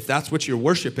holiness. If that's what you're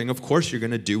worshiping, of course you're going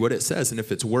to do what it says. And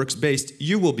if it's works-based,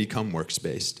 you will become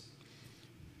works-based.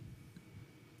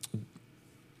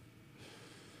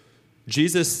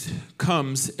 Jesus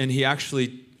comes and he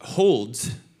actually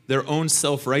holds their own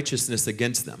self-righteousness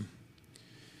against them.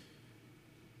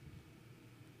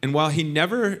 And while he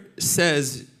never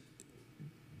says,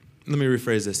 let me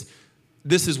rephrase this.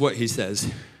 This is what he says.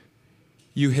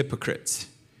 You hypocrites,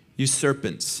 you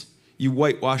serpents, you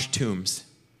whitewashed tombs.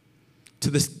 To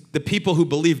the people who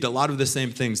believed a lot of the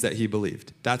same things that he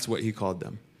believed. That's what he called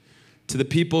them. To the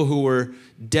people who were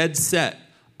dead set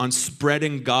on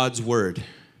spreading God's word.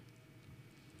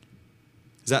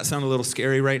 Does that sound a little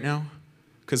scary right now?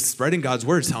 Because spreading God's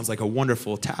word sounds like a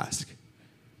wonderful task.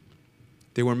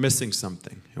 They were missing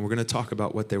something, and we're going to talk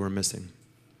about what they were missing.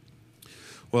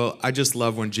 Well, I just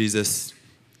love when Jesus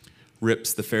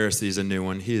rips the Pharisees a new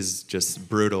one. He is just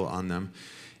brutal on them.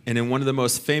 And in one of the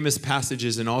most famous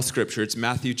passages in all Scripture, it's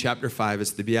Matthew chapter 5.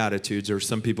 It's the Beatitudes, or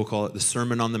some people call it the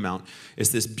Sermon on the Mount.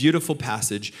 It's this beautiful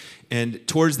passage. And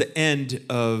towards the end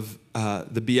of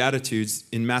the Beatitudes,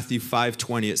 in Matthew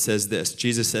 5:20, it says this.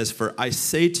 Jesus says, "For I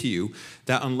say to you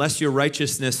that unless your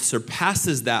righteousness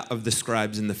surpasses that of the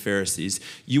scribes and the Pharisees,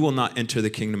 you will not enter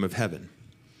the kingdom of heaven."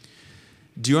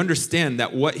 Do you understand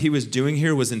that what he was doing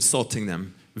here was insulting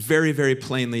them very, very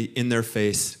plainly in their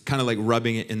face, kind of like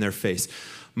rubbing it in their face?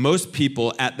 Most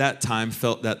people at that time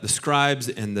felt that the scribes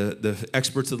and the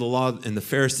experts of the law and the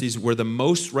Pharisees were the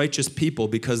most righteous people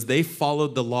because they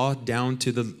followed the law down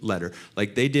to the letter.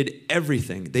 Like they did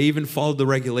everything. They even followed the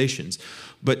regulations.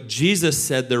 But Jesus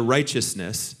said their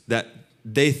righteousness that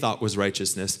they thought was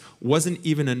righteousness wasn't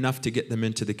even enough to get them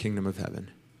into the kingdom of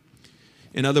heaven.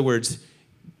 In other words,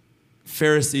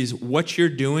 Pharisees, what you're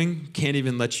doing can't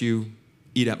even let you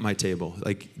eat at my table.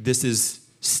 Like this is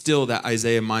still that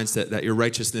Isaiah mindset that your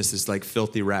righteousness is like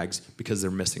filthy rags because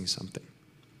they're missing something.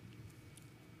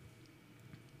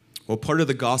 Well, part of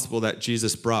the gospel that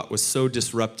Jesus brought was so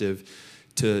disruptive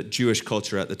to Jewish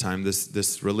culture at the time,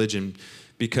 this religion,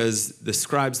 because the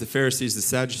scribes, the Pharisees, the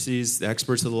Sadducees, the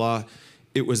experts of the law,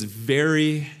 it was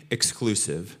very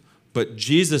exclusive, but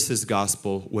Jesus'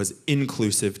 gospel was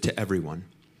inclusive to everyone.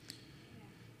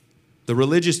 The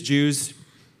religious Jews,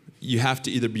 you have to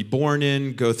either be born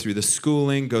in, go through the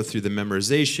schooling, go through the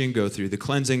memorization, go through the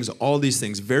cleansings, all these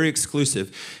things, very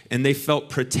exclusive. And they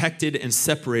felt protected and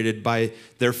separated by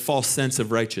their false sense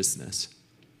of righteousness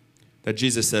that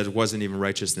Jesus said wasn't even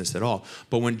righteousness at all.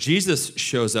 But when Jesus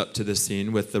shows up to the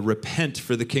scene with the repent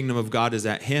for the kingdom of God is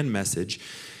at hand message,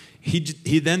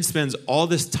 he then spends all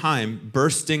this time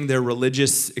bursting their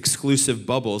religious exclusive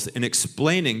bubbles and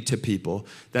explaining to people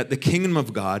that the kingdom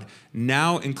of God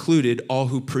now included all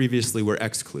who previously were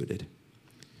excluded.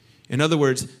 In other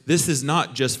words, this is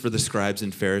not just for the scribes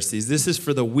and Pharisees. This is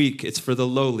for the weak. It's for the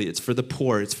lowly. It's for the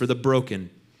poor. It's for the broken.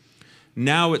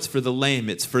 Now it's for the lame.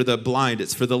 It's for the blind.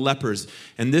 It's for the lepers.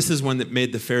 And this is one that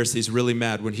made the Pharisees really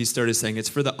mad when he started saying it's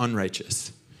for the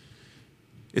unrighteous.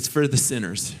 It's for the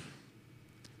sinners.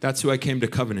 That's who I came to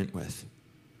covenant with.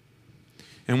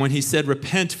 And when he said,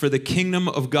 repent, for the kingdom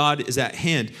of God is at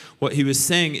hand, what he was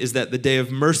saying is that the day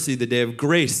of mercy, the day of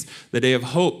grace, the day of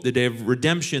hope, the day of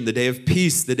redemption, the day of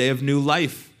peace, the day of new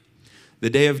life, the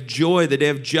day of joy, the day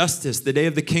of justice, the day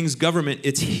of the king's government,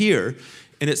 it's here,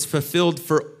 and it's fulfilled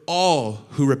for all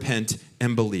who repent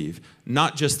and believe,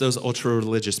 not just those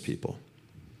ultra-religious people.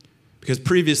 Because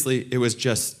previously, it was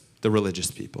just the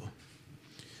religious people.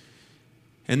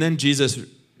 And then Jesus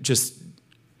just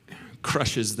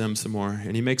crushes them some more,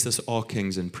 and he makes us all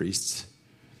kings and priests.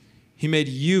 He made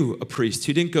you a priest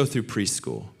who didn't go through priest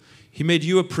school. He made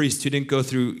you a priest who didn't go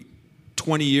through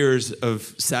 20 years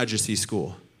of Sadducee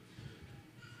school.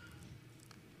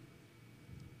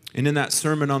 And in that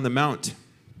Sermon on the Mount,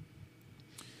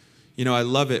 I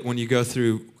love it when you go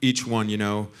through each one,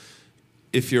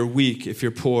 if you're weak, if you're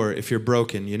poor, if you're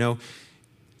broken,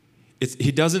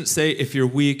 he doesn't say if you're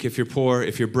weak, if you're poor,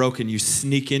 if you're broken, you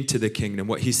sneak into the kingdom.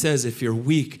 What he says, if you're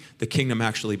weak, the kingdom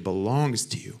actually belongs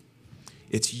to you.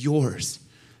 It's yours.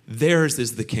 Theirs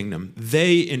is the kingdom.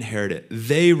 They inherit it.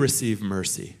 They receive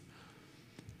mercy.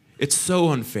 It's so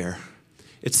unfair.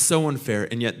 It's so unfair,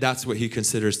 and yet that's what he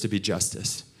considers to be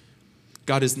justice.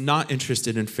 God is not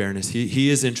interested in fairness. He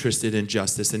is interested in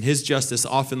justice, and his justice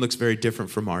often looks very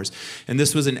different from ours. And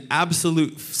this was an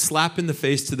absolute slap in the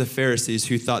face to the Pharisees,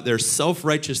 who thought their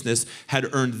self-righteousness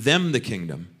had earned them the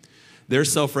kingdom. Their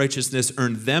self-righteousness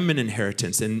earned them an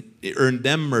inheritance and it earned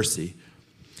them mercy.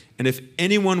 And if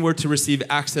anyone were to receive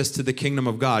access to the kingdom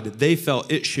of God, they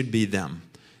felt it should be them.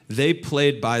 They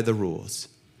played by the rules.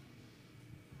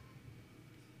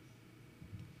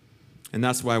 And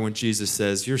that's why when Jesus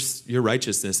says, your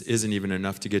righteousness isn't even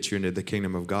enough to get you into the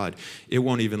kingdom of God, it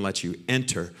won't even let you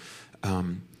enter.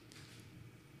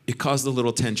 It caused a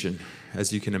little tension,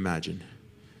 as you can imagine,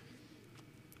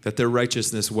 that their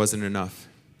righteousness wasn't enough.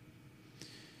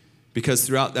 Because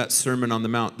throughout that Sermon on the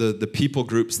Mount, the people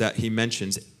groups that he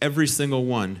mentions, every single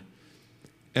one,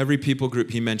 every people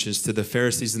group he mentions, to the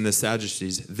Pharisees and the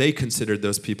Sadducees, they considered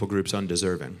those people groups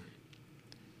undeserving.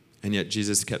 And yet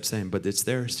Jesus kept saying, but it's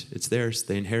theirs. It's theirs.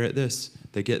 They inherit this.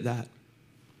 They get that.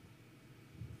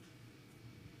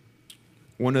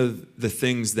 One of the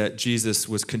things that Jesus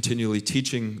was continually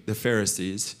teaching the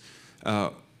Pharisees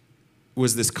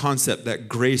was this concept that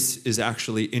grace is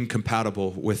actually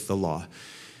incompatible with the law.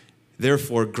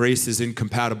 Therefore, grace is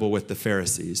incompatible with the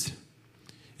Pharisees.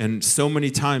 And so many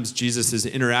times, Jesus'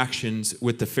 interactions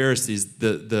with the Pharisees,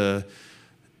 the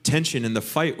tension and the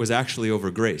fight was actually over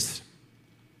grace.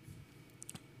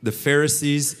 The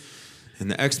Pharisees and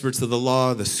the experts of the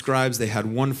law, the scribes, they had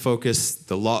one focus,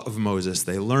 the law of Moses.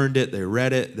 They learned it, they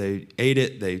read it, they ate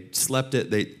it, they slept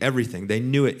it, everything. They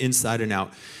knew it inside and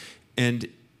out. And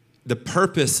the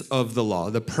purpose of the law,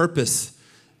 the purpose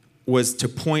was to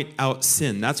point out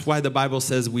sin. That's why the Bible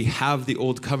says we have the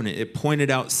old covenant. It pointed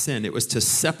out sin. It was to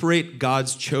separate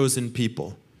God's chosen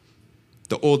people.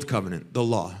 The old covenant, the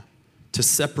law. To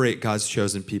separate God's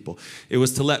chosen people. It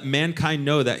was to let mankind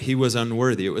know that he was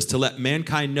unworthy. It was to let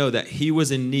mankind know that he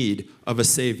was in need of a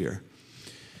Savior.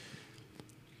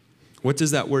 What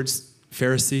does that word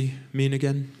Pharisee mean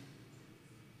again?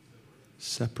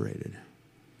 Separated.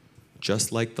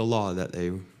 Just like the law that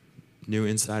they knew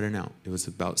inside and out. It was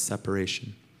about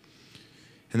separation.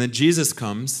 And then Jesus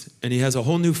comes and he has a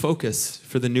whole new focus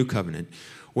for the new covenant,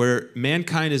 where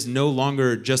mankind is no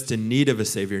longer just in need of a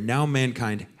Savior. Now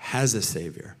mankind has a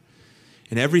Savior.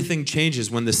 And everything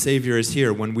changes when the Savior is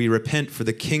here, when we repent, for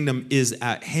the kingdom is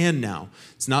at hand now.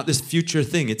 It's not this future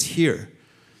thing, it's here.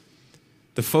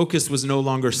 The focus was no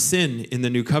longer sin in the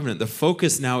new covenant. The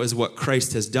focus now is what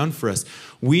Christ has done for us.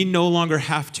 We no longer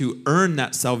have to earn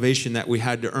that salvation that we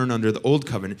had to earn under the old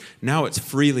covenant. Now it's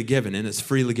freely given, and it's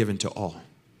freely given to all,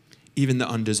 even the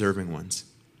undeserving ones.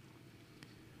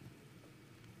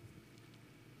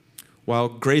 While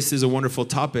grace is a wonderful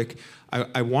topic,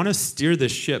 I want to steer the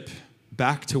ship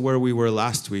back to where we were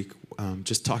last week,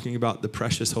 just talking about the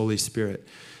precious Holy Spirit.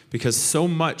 Because so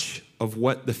much of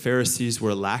what the Pharisees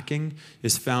were lacking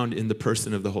is found in the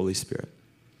person of the Holy Spirit.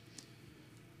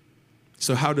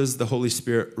 So how does the Holy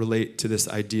Spirit relate to this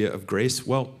idea of grace?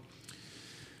 Well,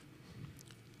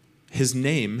 his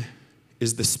name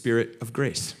is the Spirit of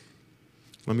grace.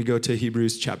 Let me go to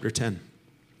Hebrews chapter 10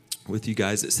 with you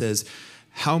guys. It says,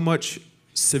 how much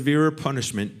severer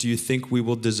punishment do you think we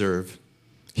will deserve?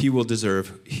 He will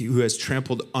deserve, he who has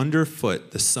trampled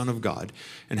underfoot the Son of God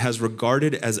and has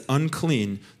regarded as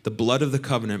unclean the blood of the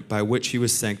covenant by which he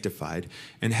was sanctified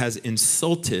and has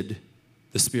insulted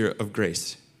the Spirit of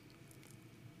grace.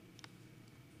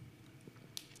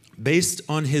 Based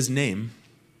on his name,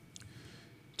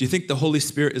 do you think the Holy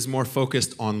Spirit is more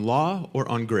focused on law or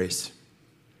on grace?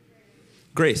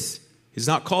 Grace. He's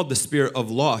not called the Spirit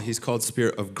of law. He's called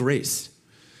Spirit of grace.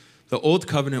 The old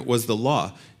covenant was the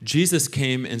law. Jesus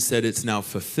came and said, it's now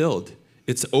fulfilled.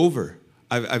 It's over.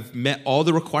 I've met all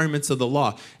the requirements of the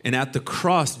law. And at the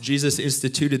cross, Jesus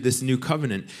instituted this new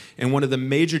covenant. And one of the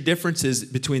major differences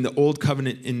between the old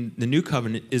covenant and the new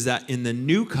covenant is that in the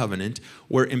new covenant,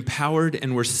 we're empowered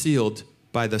and we're sealed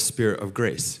by the Spirit of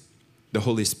grace, the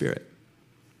Holy Spirit.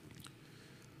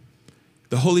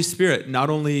 The Holy Spirit not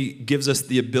only gives us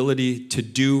the ability to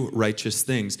do righteous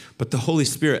things, but the Holy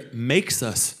Spirit makes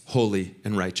us holy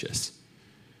and righteous.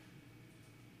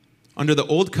 Under the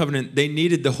old covenant, they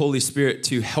needed the Holy Spirit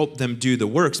to help them do the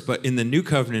works, but in the new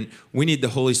covenant, we need the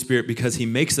Holy Spirit because he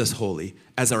makes us holy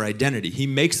as our identity. He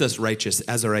makes us righteous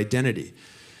as our identity.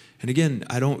 And again,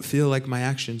 I don't feel like my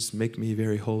actions make me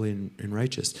very holy and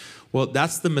righteous. Well,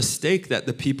 that's the mistake that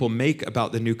the people make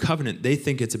about the new covenant. They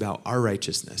think it's about our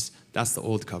righteousness. That's the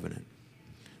old covenant.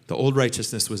 The old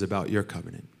righteousness was about your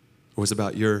covenant. It was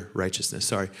about your righteousness,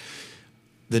 sorry.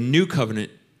 The new covenant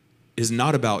is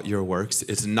not about your works.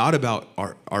 It's not about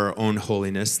our own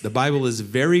holiness. The Bible is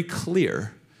very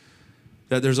clear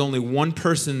that there's only one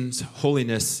person's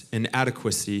holiness and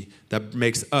adequacy that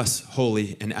makes us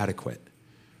holy and adequate.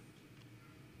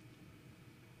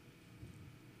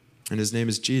 And his name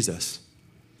is Jesus.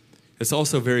 It's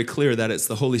also very clear that it's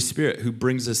the Holy Spirit who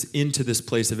brings us into this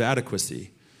place of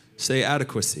adequacy. Say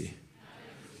adequacy.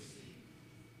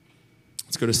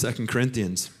 Let's go to 2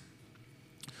 Corinthians.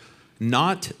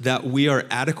 Not that we are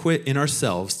adequate in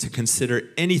ourselves to consider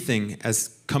anything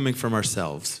as coming from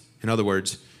ourselves. In other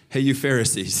words, hey, you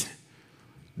Pharisees,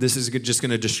 this is just going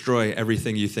to destroy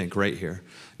everything you think right here.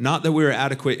 Not that we are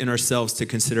adequate in ourselves to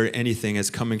consider anything as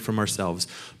coming from ourselves,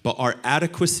 but our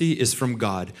adequacy is from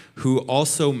God, who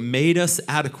also made us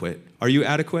adequate. Are you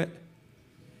adequate?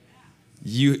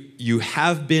 You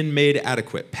have been made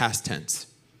adequate, past tense.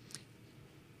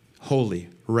 Holy,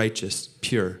 righteous,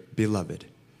 pure, beloved.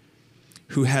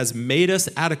 Who has made us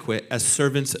adequate as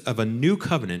servants of a new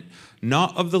covenant,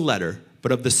 not of the letter,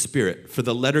 but of the Spirit. For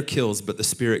the letter kills, but the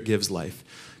Spirit gives life.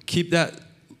 Keep that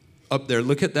up there.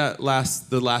 Look at the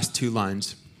last two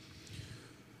lines.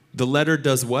 The letter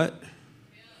does what?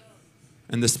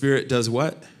 And the Spirit does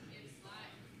what?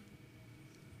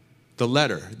 The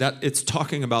letter. That it's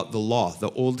talking about the law,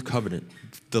 the old covenant.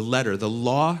 The letter, the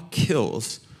law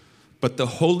kills, but the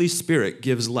Holy Spirit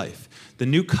gives life. The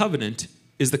new covenant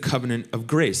is the covenant of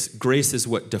grace. Grace is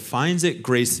what defines it.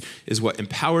 Grace is what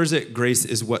empowers it. Grace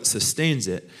is what sustains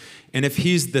it. And if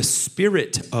he's the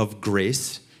Spirit of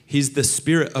grace, he's the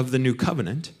Spirit of the new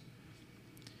covenant.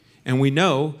 And we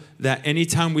know that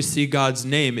anytime we see God's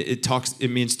name, it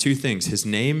means two things. His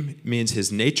name means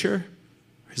his nature,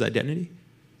 his identity,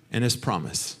 and his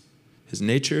promise. His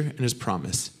nature and his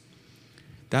promise.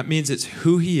 That means it's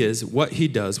who he is, what he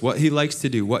does, what he likes to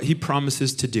do, what he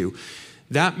promises to do.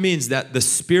 That means that the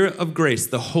Spirit of grace,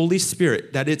 the Holy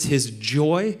Spirit, that it's his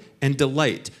joy and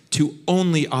delight to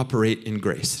only operate in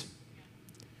grace.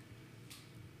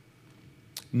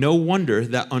 No wonder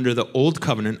that under the old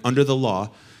covenant, under the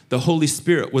law, the Holy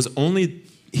Spirit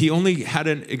he only had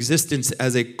an existence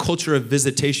as a culture of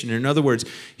visitation. In other words,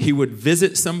 he would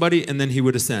visit somebody and then he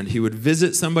would ascend. He would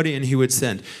visit somebody and he would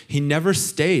ascend. He never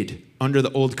stayed under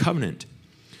the old covenant.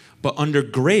 But under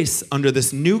grace, under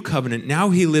this new covenant, now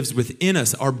he lives within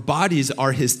us. Our bodies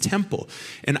are his temple.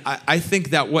 And I think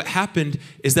that what happened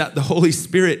is that the Holy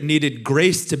Spirit needed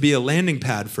grace to be a landing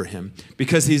pad for him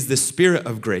because he's the Spirit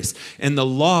of grace. And the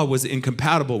law was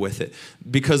incompatible with it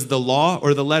because the law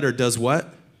or the letter does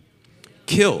what?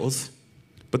 Kills,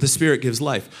 but the Spirit gives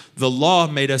life. The law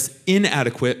made us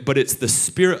inadequate, but it's the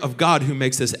Spirit of God who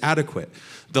makes us adequate.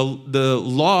 The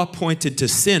law pointed to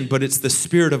sin, but it's the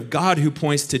Spirit of God who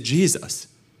points to Jesus,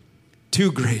 to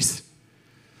grace.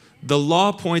 The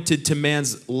law pointed to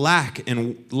man's lack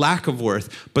of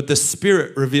worth, but the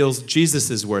Spirit reveals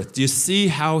Jesus' worth. Do you see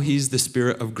how he's the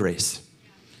Spirit of grace?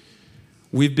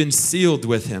 We've been sealed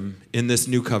with him in this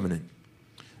new covenant.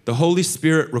 The Holy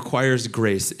Spirit requires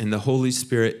grace, and the Holy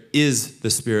Spirit is the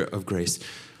Spirit of grace.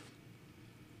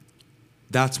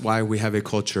 That's why we have a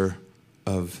culture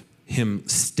of him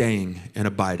staying and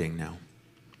abiding now,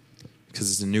 because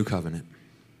it's a new covenant.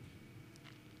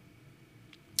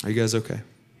 Are you guys okay?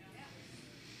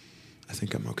 I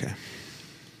think I'm okay.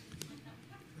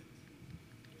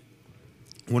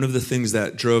 One of the things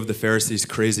that drove the Pharisees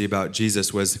crazy about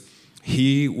Jesus was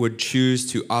he would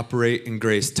choose to operate in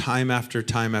grace time after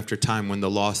time after time when the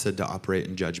law said to operate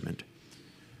in judgment.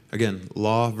 Again,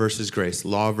 law versus grace,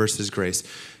 law versus grace.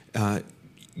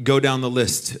 Go down the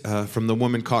list from the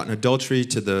woman caught in adultery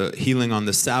to the healing on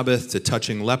the Sabbath to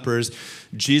touching lepers.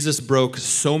 Jesus broke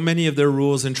so many of their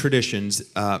rules and traditions.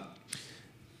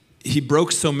 He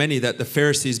broke so many that the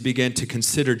Pharisees began to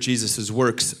consider Jesus'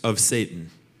 works of Satan.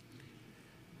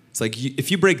 It's like,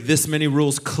 if you break this many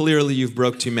rules, clearly you've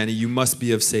broke too many. You must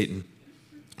be of Satan.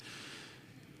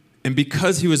 And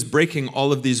because he was breaking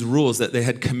all of these rules that they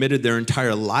had committed their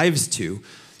entire lives to,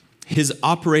 his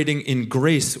operating in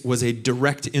grace was a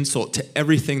direct insult to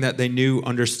everything that they knew,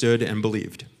 understood, and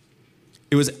believed.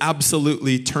 It was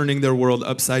absolutely turning their world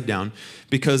upside down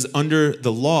because under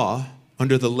the law,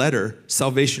 under the letter,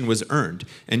 salvation was earned.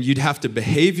 And you'd have to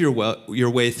behave your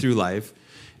way through life.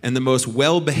 And the most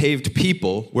well-behaved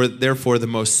people were therefore the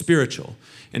most spiritual.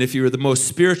 And if you were the most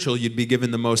spiritual, you'd be given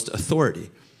the most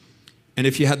authority. And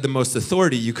if you had the most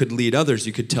authority, you could lead others.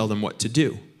 You could tell them what to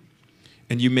do.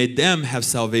 And you made them have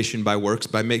salvation by works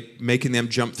by making them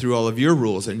jump through all of your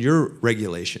rules and your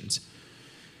regulations.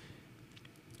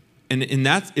 And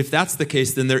if that's the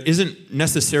case, then there isn't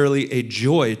necessarily a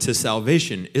joy to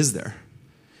salvation, is there?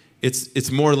 It's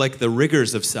more like the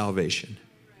rigors of salvation.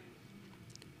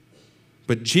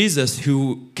 But Jesus,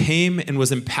 who came and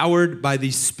was empowered by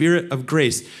the Spirit of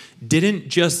grace, didn't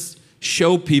just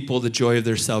show people the joy of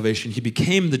their salvation. He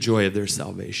became the joy of their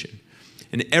salvation.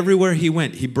 And everywhere he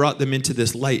went, he brought them into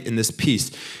this light and this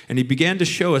peace. And he began to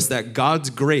show us that God's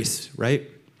grace, right?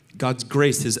 God's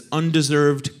grace, his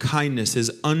undeserved kindness,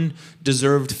 his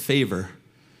undeserved favor.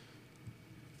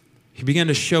 He began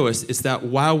to show us it's that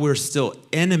while we're still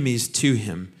enemies to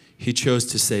him, he chose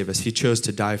to save us. He chose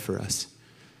to die for us.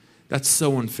 That's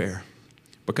so unfair.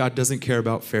 But God doesn't care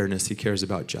about fairness. He cares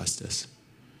about justice.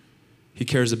 He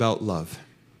cares about love.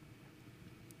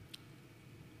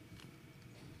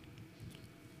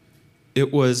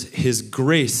 It was his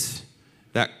grace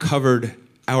that covered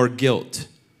our guilt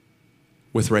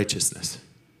with righteousness.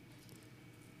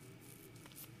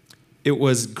 It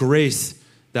was grace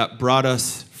that brought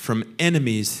us from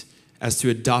enemies as to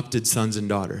adopted sons and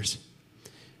daughters.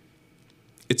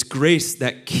 It's grace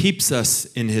that keeps us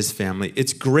in his family.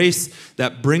 It's grace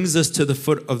that brings us to the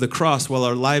foot of the cross while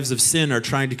our lives of sin are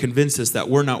trying to convince us that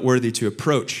we're not worthy to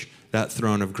approach that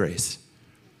throne of grace.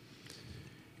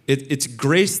 It's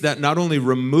grace that not only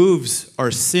removes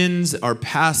our sins, our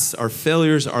pasts, our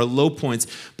failures, our low points,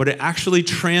 but it actually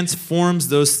transforms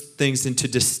those things into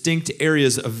distinct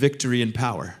areas of victory and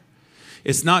power.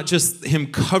 It's not just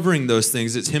him covering those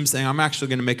things. It's him saying, I'm actually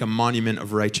going to make a monument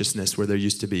of righteousness where there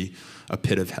used to be a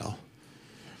pit of hell.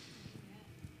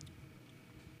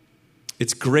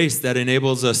 It's grace that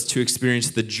enables us to experience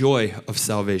the joy of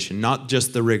salvation, not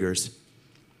just the rigors.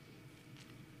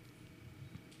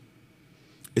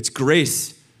 It's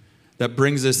grace that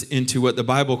brings us into what the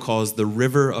Bible calls the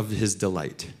river of his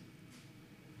delight.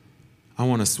 I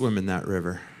want to swim in that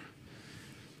river.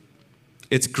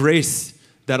 It's grace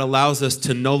that allows us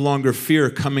to no longer fear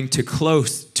coming too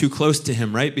close to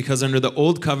him, right? Because under the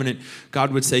old covenant,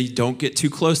 God would say, don't get too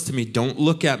close to me. Don't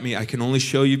look at me. I can only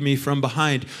show you me from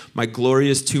behind. My glory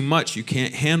is too much. You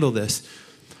can't handle this.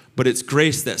 But it's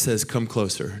grace that says, come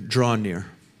closer, draw near.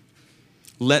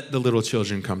 Let the little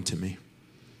children come to me.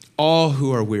 All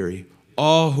who are weary,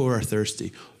 all who are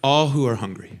thirsty, all who are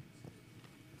hungry.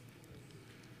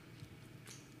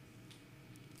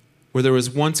 Where there was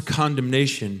once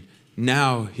condemnation,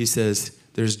 now, he says,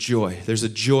 there's joy. There's a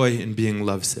joy in being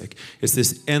lovesick. It's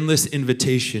this endless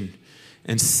invitation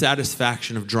and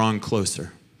satisfaction of drawing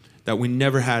closer that we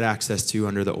never had access to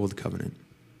under the old covenant.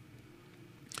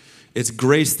 It's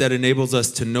grace that enables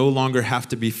us to no longer have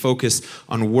to be focused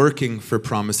on working for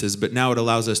promises, but now it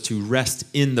allows us to rest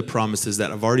in the promises that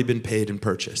have already been paid and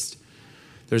purchased.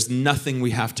 There's nothing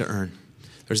we have to earn.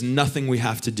 There's nothing we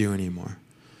have to do anymore.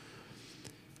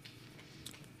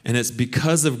 And it's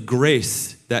because of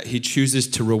grace that he chooses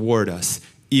to reward us,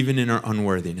 even in our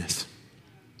unworthiness.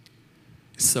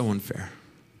 It's so unfair.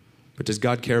 But does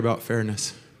God care about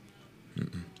fairness?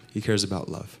 He cares about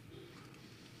love.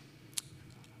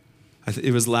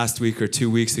 It was last week or 2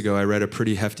 weeks ago, I read a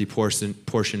pretty hefty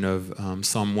portion of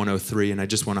Psalm 103, and I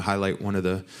just want to highlight one of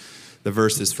the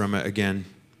verses from it again.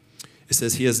 It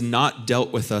says, he has not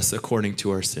dealt with us according to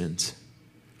our sins,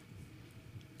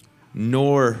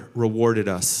 nor rewarded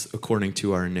us according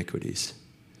to our iniquities.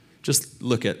 Just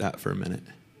look at that for a minute.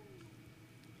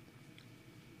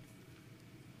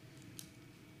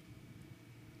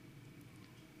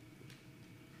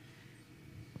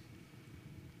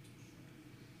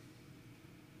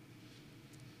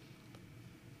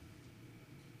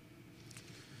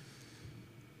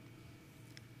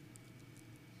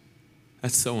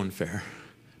 That's so unfair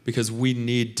because we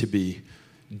need to be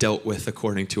dealt with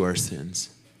according to our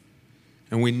sins.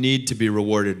 And we need to be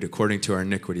rewarded according to our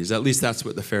iniquities. At least that's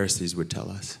what the Pharisees would tell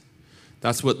us.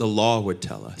 That's what the law would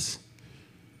tell us.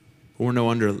 But we're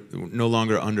no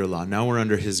longer under law. Now we're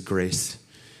under his grace.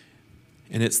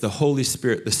 And it's the Holy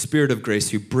Spirit, the Spirit of grace,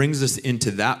 who brings us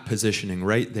into that positioning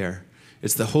right there.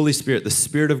 It's the Holy Spirit, the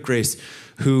Spirit of grace,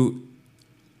 who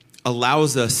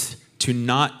allows us to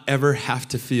not ever have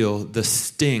to feel the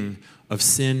sting of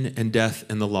sin and death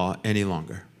and the law any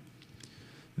longer.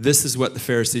 This is what the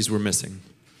Pharisees were missing.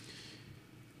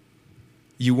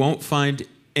 You won't find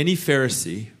any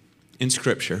Pharisee in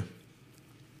Scripture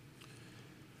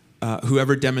who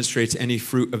ever demonstrates any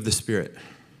fruit of the Spirit.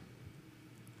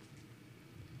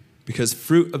 Because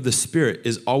fruit of the Spirit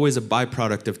is always a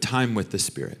byproduct of time with the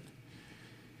Spirit.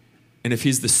 And if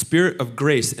he's the Spirit of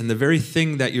grace, and the very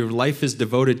thing that your life is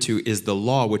devoted to is the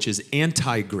law, which is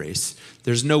anti-grace,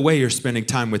 there's no way you're spending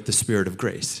time with the Spirit of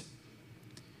grace.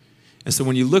 And so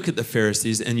when you look at the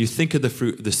Pharisees and you think of the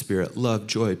fruit of the Spirit, love,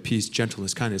 joy, peace,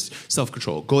 gentleness, kindness,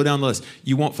 self-control, go down the list,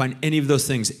 you won't find any of those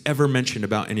things ever mentioned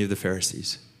about any of the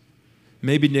Pharisees.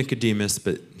 Maybe Nicodemus,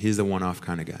 but he's the one-off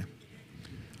kind of guy.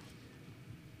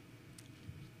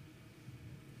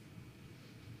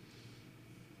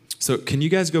 So So can you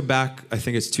guys go back, I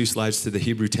think it's 2 slides, to the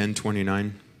Hebrew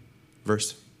 10:29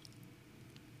 verse?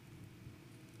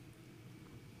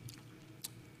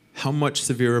 How much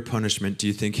severer punishment do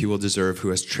you think he will deserve who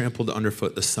has trampled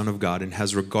underfoot the Son of God and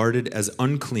has regarded as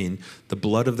unclean the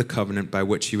blood of the covenant by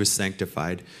which he was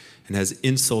sanctified and has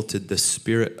insulted the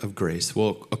Spirit of grace?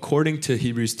 Well, according to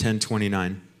Hebrews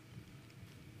 10:29,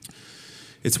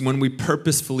 it's when we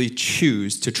purposefully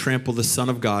choose to trample the Son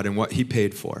of God and what he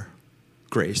paid for,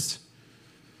 grace,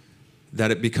 that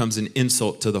it becomes an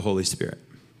insult to the Holy Spirit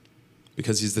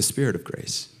because he's the Spirit of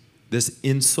grace. This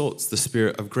insults the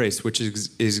Spirit of grace, which is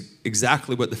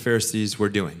exactly what the Pharisees were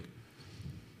doing.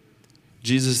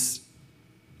 This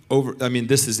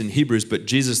is in Hebrews, but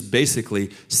Jesus basically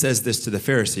says this to the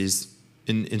Pharisees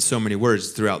in so many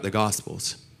words throughout the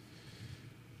Gospels.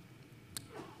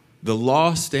 The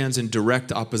law stands in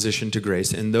direct opposition to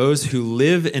grace, and those who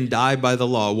live and die by the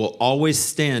law will always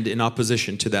stand in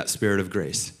opposition to that Spirit of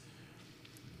grace.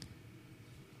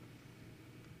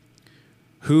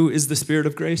 Who is the Spirit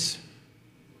of grace?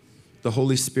 The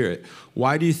Holy Spirit.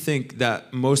 Why do you think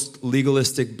that most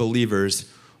legalistic believers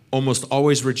almost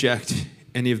always reject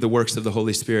any of the works of the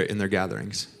Holy Spirit in their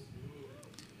gatherings?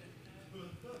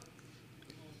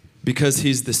 Because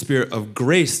he's the Spirit of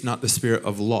grace, not the Spirit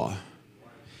of law.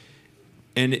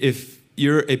 And if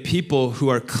you're a people who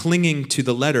are clinging to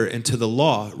the letter and to the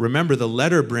law, remember the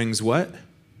letter brings what?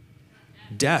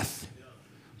 Death.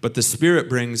 But the Spirit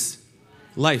brings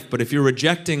life. But if you're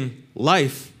rejecting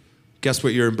life, guess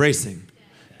what you're embracing?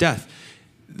 Death.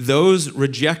 Those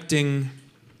worshiping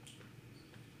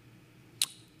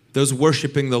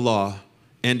the law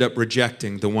end up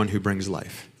rejecting the one who brings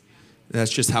life.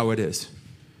 That's just how it is.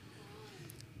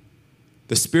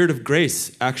 The Spirit of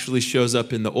grace actually shows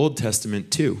up in the Old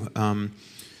Testament too.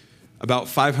 About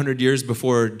 500 years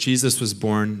before Jesus was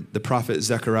born, the prophet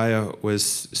Zechariah was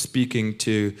speaking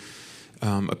to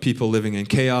a people living in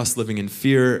chaos, living in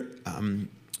fear.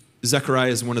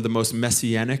 Zechariah is one of the most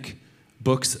messianic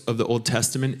books of the Old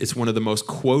Testament. It's one of the most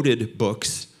quoted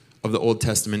books of the Old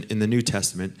Testament in the New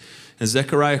Testament. And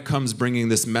Zechariah comes bringing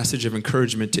this message of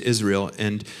encouragement to Israel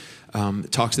and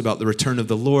talks about the return of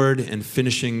the Lord and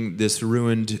finishing this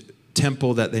ruined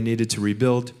temple that they needed to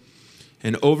rebuild.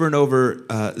 And over,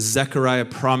 Zechariah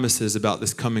promises about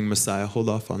this coming Messiah. Hold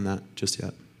off on that just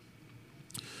yet.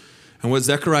 And what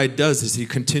Zechariah does is he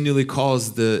continually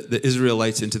calls the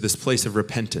Israelites into this place of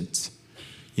repentance.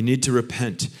 You need to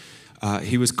repent.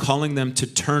 He was calling them to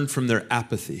turn from their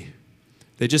apathy.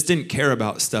 They just didn't care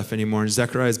about stuff anymore. And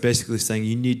Zechariah is basically saying,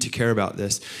 you need to care about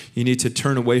this. You need to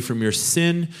turn away from your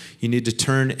sin. You need to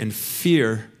turn and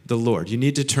fear the Lord. You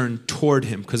need to turn toward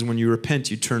him, because when you repent,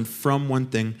 you turn from one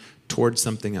thing towards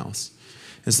something else.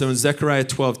 And so in Zechariah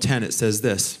 12:10, it says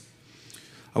this: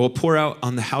 I will pour out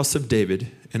on the house of David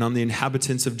and on the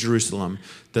inhabitants of Jerusalem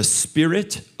the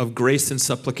spirit of grace and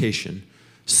supplication,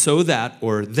 so that,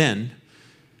 or then,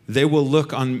 they will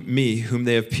look on me whom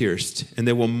they have pierced, and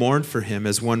they will mourn for him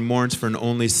as one mourns for an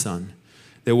only son.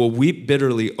 They will weep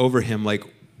bitterly over him like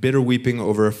bitter weeping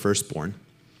over a firstborn.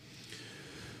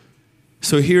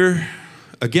 So here,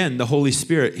 again, the Holy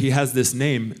Spirit, he has this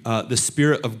name, the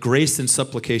Spirit of grace and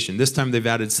supplication. This time they've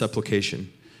added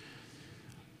supplication.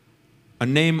 A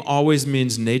name always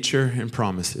means nature and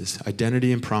promises,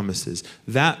 identity and promises.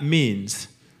 That means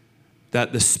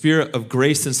that the Spirit of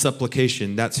grace and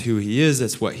supplication, that's who he is,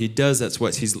 that's what he does, that's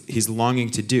what he's longing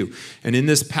to do. And in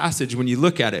this passage, when you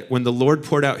look at it, when the Lord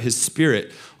poured out his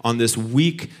Spirit on this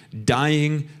weak,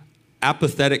 dying,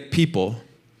 apathetic people,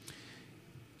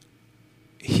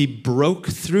 he broke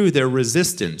through their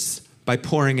resistance by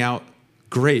pouring out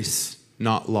grace,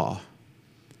 not law.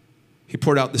 He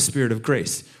poured out the Spirit of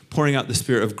grace, pouring out the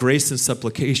Spirit of grace and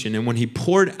supplication. And when he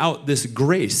poured out this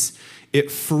grace, it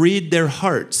freed their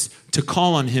hearts to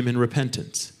call on him in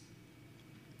repentance.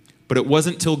 But it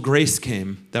wasn't till grace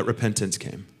came that repentance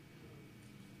came.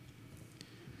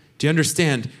 Do you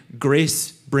understand?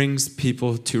 Grace brings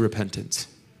people to repentance.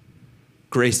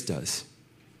 Grace does,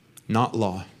 not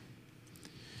law.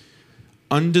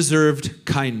 Undeserved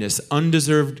kindness,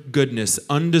 undeserved goodness,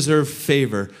 undeserved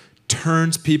favor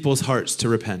turns people's hearts to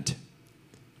repent.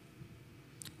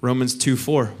 Romans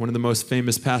 2:4, one of the most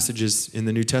famous passages in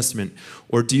the New Testament.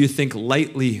 Or do you think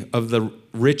lightly of the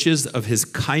riches of his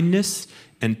kindness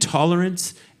and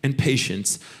tolerance and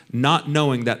patience, not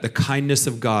knowing that the kindness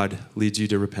of God leads you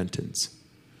to repentance?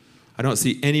 I don't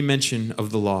see any mention of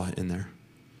the law in there.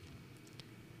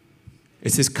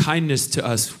 It's his kindness to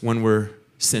us when we're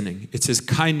sinning. It's his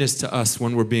kindness to us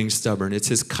when we're being stubborn. It's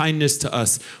his kindness to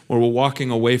us when we're walking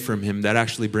away from him that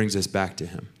actually brings us back to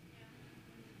him.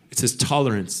 It's his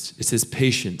tolerance. It's his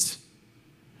patience.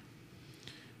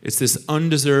 It's this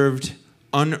undeserved,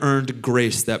 unearned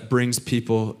grace that brings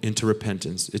people into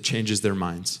repentance. It changes their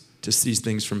minds to see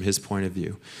things from his point of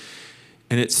view.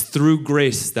 And it's through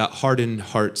grace that hardened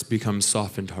hearts become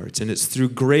softened hearts. And it's through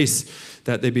grace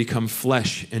that they become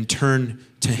flesh and turn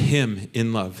to him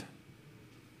in love.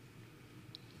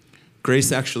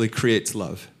 Grace actually creates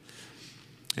love.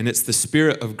 And it's the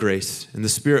spirit of grace and the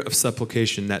spirit of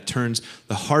supplication that turns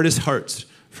the hardest hearts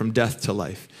from death to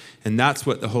life. And that's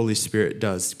what the Holy Spirit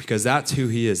does, because that's who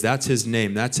he is. That's his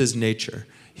name. That's his nature.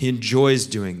 He enjoys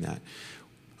doing that.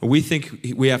 We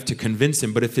think we have to convince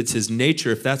him, but if it's his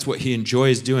nature, if that's what he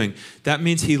enjoys doing, that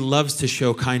means he loves to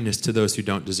show kindness to those who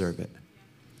don't deserve it.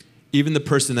 Even the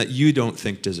person that you don't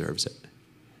think deserves it.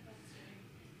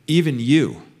 Even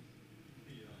you.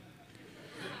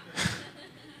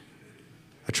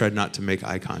 I tried not to make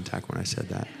eye contact when I said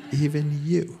that. Even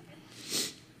you.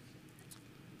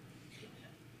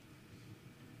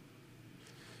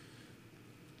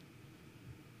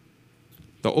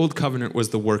 The old covenant was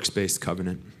the works-based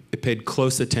covenant. It paid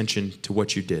close attention to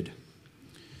what you did.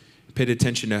 It paid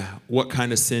attention to what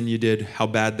kind of sin you did, how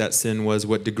bad that sin was,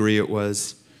 what degree it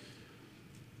was.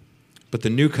 But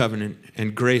the new covenant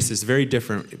and grace is very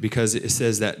different because it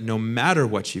says that no matter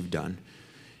what you've done,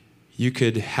 you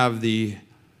could have the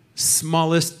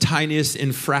smallest, tiniest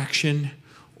infraction,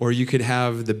 or you could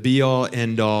have the be-all,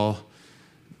 end-all,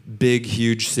 big,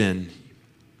 huge sin.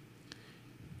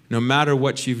 No matter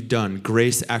what you've done,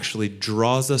 grace actually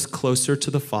draws us closer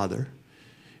to the Father.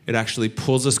 It actually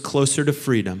pulls us closer to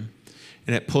freedom,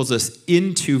 and it pulls us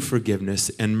into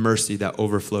forgiveness and mercy that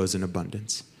overflows in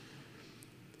abundance.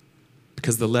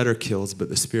 Because the letter kills, but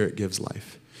the Spirit gives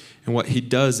life. And what he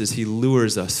does is he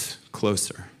lures us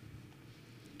closer.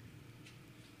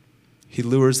 He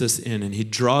lures us in, and he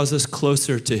draws us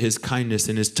closer to his kindness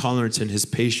and his tolerance and his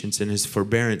patience and his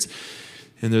forbearance.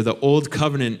 And they're the old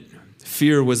covenant.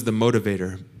 Fear was the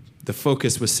motivator. The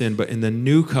focus was sin. But in the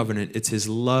new covenant, it's his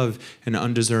love and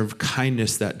undeserved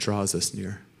kindness that draws us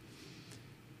near.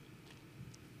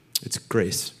 It's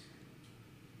grace.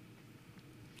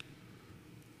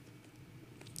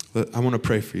 I want to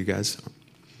pray for you guys.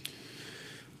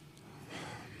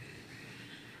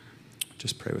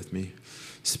 Just pray with me.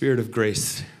 Spirit of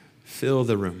grace, fill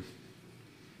the room.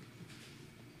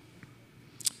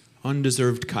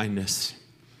 Undeserved kindness.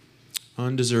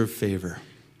 Undeserved favor,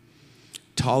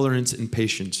 tolerance and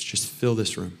patience, just fill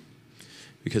this room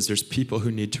because there's people who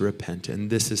need to repent,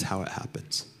 and this is how it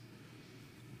happens.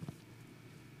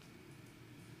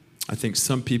 I think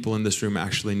some people in this room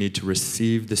actually need to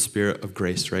receive the Spirit of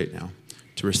grace right now,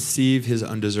 to receive his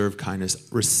undeserved kindness,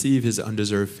 receive his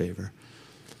undeserved favor.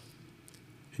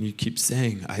 And you keep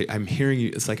saying, I'm hearing you,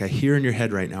 it's like I hear in your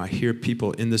head right now, I hear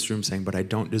people in this room saying, but I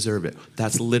don't deserve it.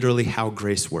 That's literally how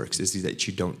grace works, is that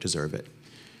you don't deserve it.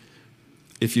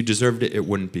 If you deserved it, it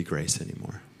wouldn't be grace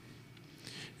anymore.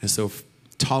 And so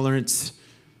tolerance,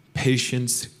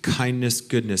 patience, kindness,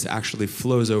 goodness actually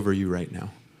flows over you right now.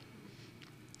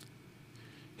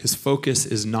 His focus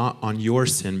is not on your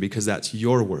sin because that's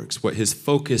your works. What his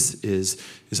focus is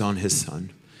on his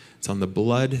Son. It's on the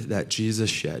blood that Jesus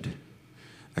shed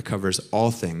that covers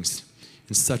all things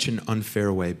in such an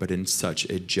unfair way, but in such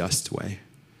a just way.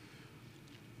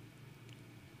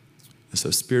 And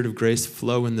so, Spirit of grace,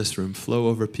 flow in this room, flow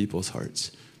over people's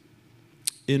hearts.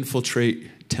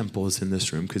 Infiltrate temples in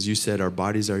this room, because you said our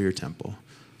bodies are your temple.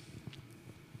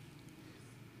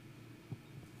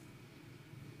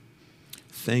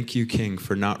 Thank you, King,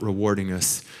 for not rewarding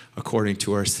us according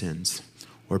to our sins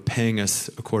or paying us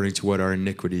according to what our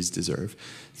iniquities deserve.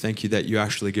 Thank you that you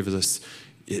actually give us,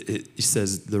 it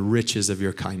says, the riches of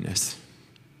your kindness,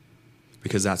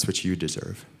 because that's what you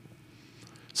deserve.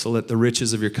 So let the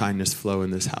riches of your kindness flow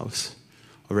in this house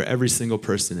over every single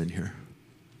person in here.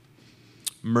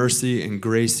 Mercy and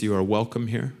grace, you are welcome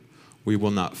here. We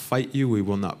will not fight you. We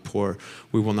will not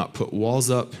put walls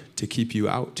up to keep you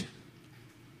out.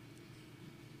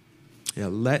 Yeah,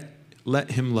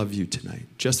 let him love you tonight.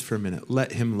 Just for a minute.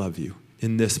 Let him love you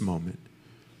in this moment.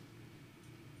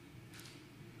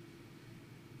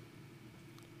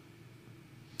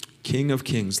 King of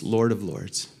kings, Lord of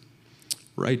lords,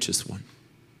 righteous one,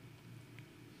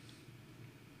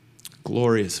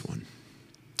 glorious one,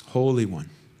 holy one.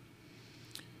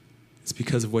 It's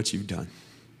because of what you've done.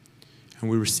 And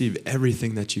we receive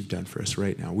everything that you've done for us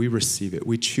right now. We receive it.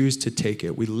 We choose to take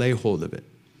it. We lay hold of it.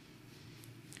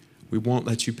 We won't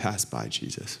let you pass by,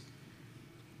 Jesus.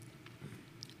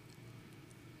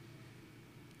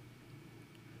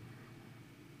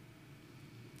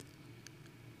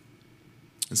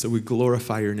 And so we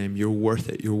glorify your name. You're worth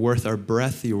it. You're worth our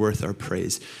breath. You're worth our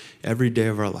praise every day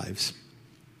of our lives.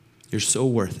 You're so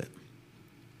worth it.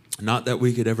 Not that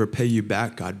we could ever pay you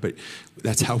back, God, but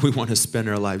that's how we want to spend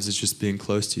our lives, is just being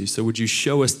close to you. So would you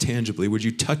show us tangibly? Would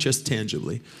you touch us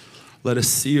tangibly? Let us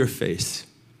see your face.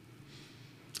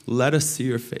 Let us see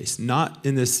your face. Not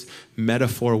in this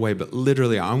metaphor way, but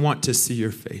literally, I want to see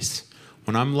your face.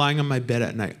 When I'm lying on my bed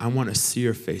at night, I want to see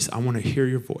your face. I want to hear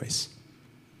your voice.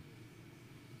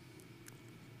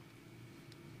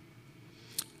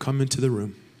 Come into the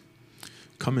room.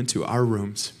 Come into our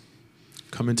rooms.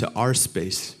 Come into our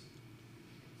space.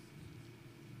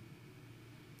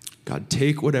 God,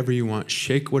 take whatever you want,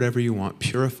 shake whatever you want,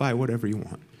 purify whatever you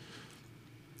want.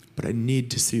 But I need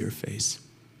to see your face.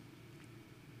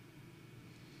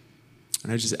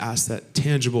 And I just ask that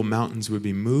tangible mountains would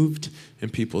be moved in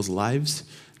people's lives,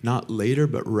 not later,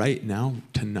 but right now,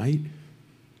 tonight.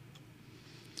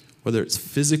 Whether it's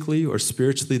physically or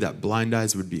spiritually, that blind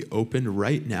eyes would be opened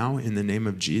right now in the name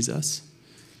of Jesus.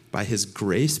 By his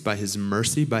grace, by his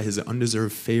mercy, by his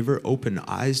undeserved favor, open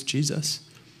eyes, Jesus.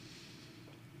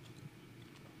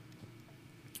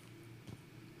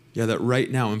 Yeah, that right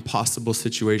now impossible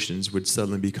situations would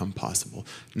suddenly become possible.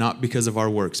 Not because of our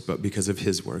works, but because of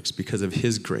his works, because of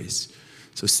his grace.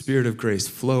 So Spirit of grace,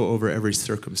 flow over every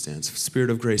circumstance. Spirit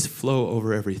of grace, flow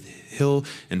over every hill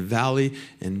and valley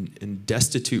and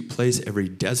destitute place, every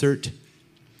desert,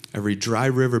 every dry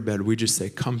riverbed. We just say,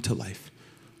 come to life.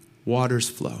 Waters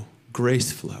flow,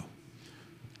 grace flow,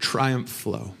 triumph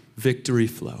flow, victory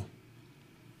flow.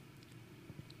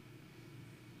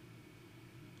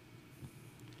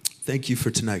 Thank you for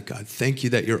tonight, God. Thank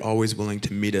you that you're always willing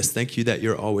to meet us. Thank you that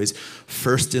you're always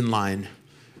first in line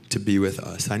to be with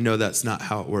us. I know that's not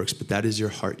how it works, but that is your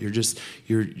heart. You're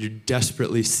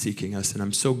desperately seeking us, and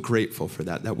I'm so grateful for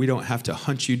that we don't have to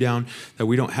hunt you down, that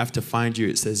we don't have to find you.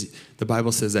 It says, the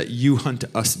Bible says that you hunt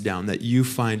us down, that you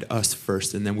find us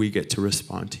first, and then we get to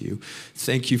respond to you.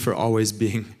 Thank you for always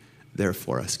being there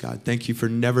for us, God. Thank you for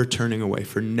never turning away,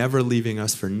 for never leaving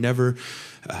us, for never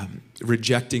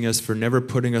rejecting us, for never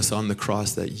putting us on the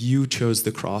cross, that you chose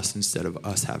the cross instead of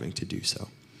us having to do so.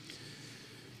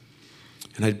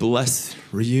 And I bless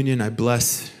Reunion. I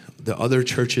bless the other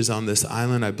churches on this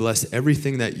island. I bless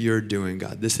everything that you're doing,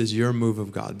 God. This is your move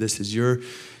of God. This is your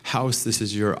house. This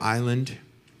is your island.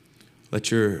 Let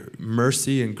your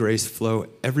mercy and grace flow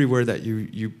everywhere that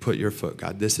you put your foot,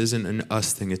 God. This isn't an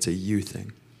us thing. It's a you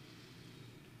thing.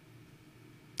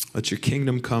 Let your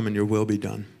kingdom come and your will be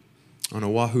done on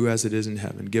Oahu as it is in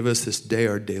heaven. Give us this day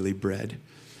our daily bread.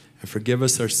 And forgive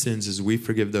us our sins as we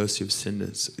forgive those who have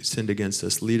sinned against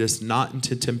us. Lead us not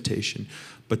into temptation,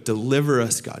 but deliver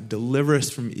us, God. Deliver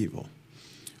us from evil.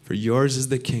 For yours is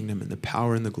the kingdom and the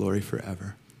power and the glory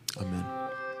forever. Amen.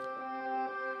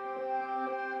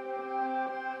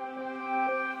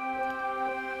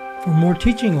 For more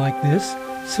teaching like this,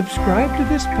 subscribe to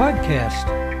this podcast.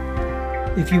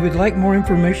 If you would like more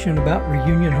information about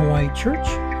Reunion Hawaii Church,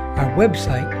 our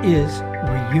website is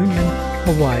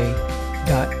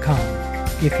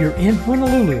reunionhawaii.com. If you're in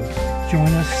Honolulu, join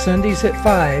us Sundays at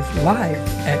 5 live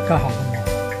at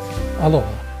Kahala Mall.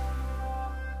 Aloha.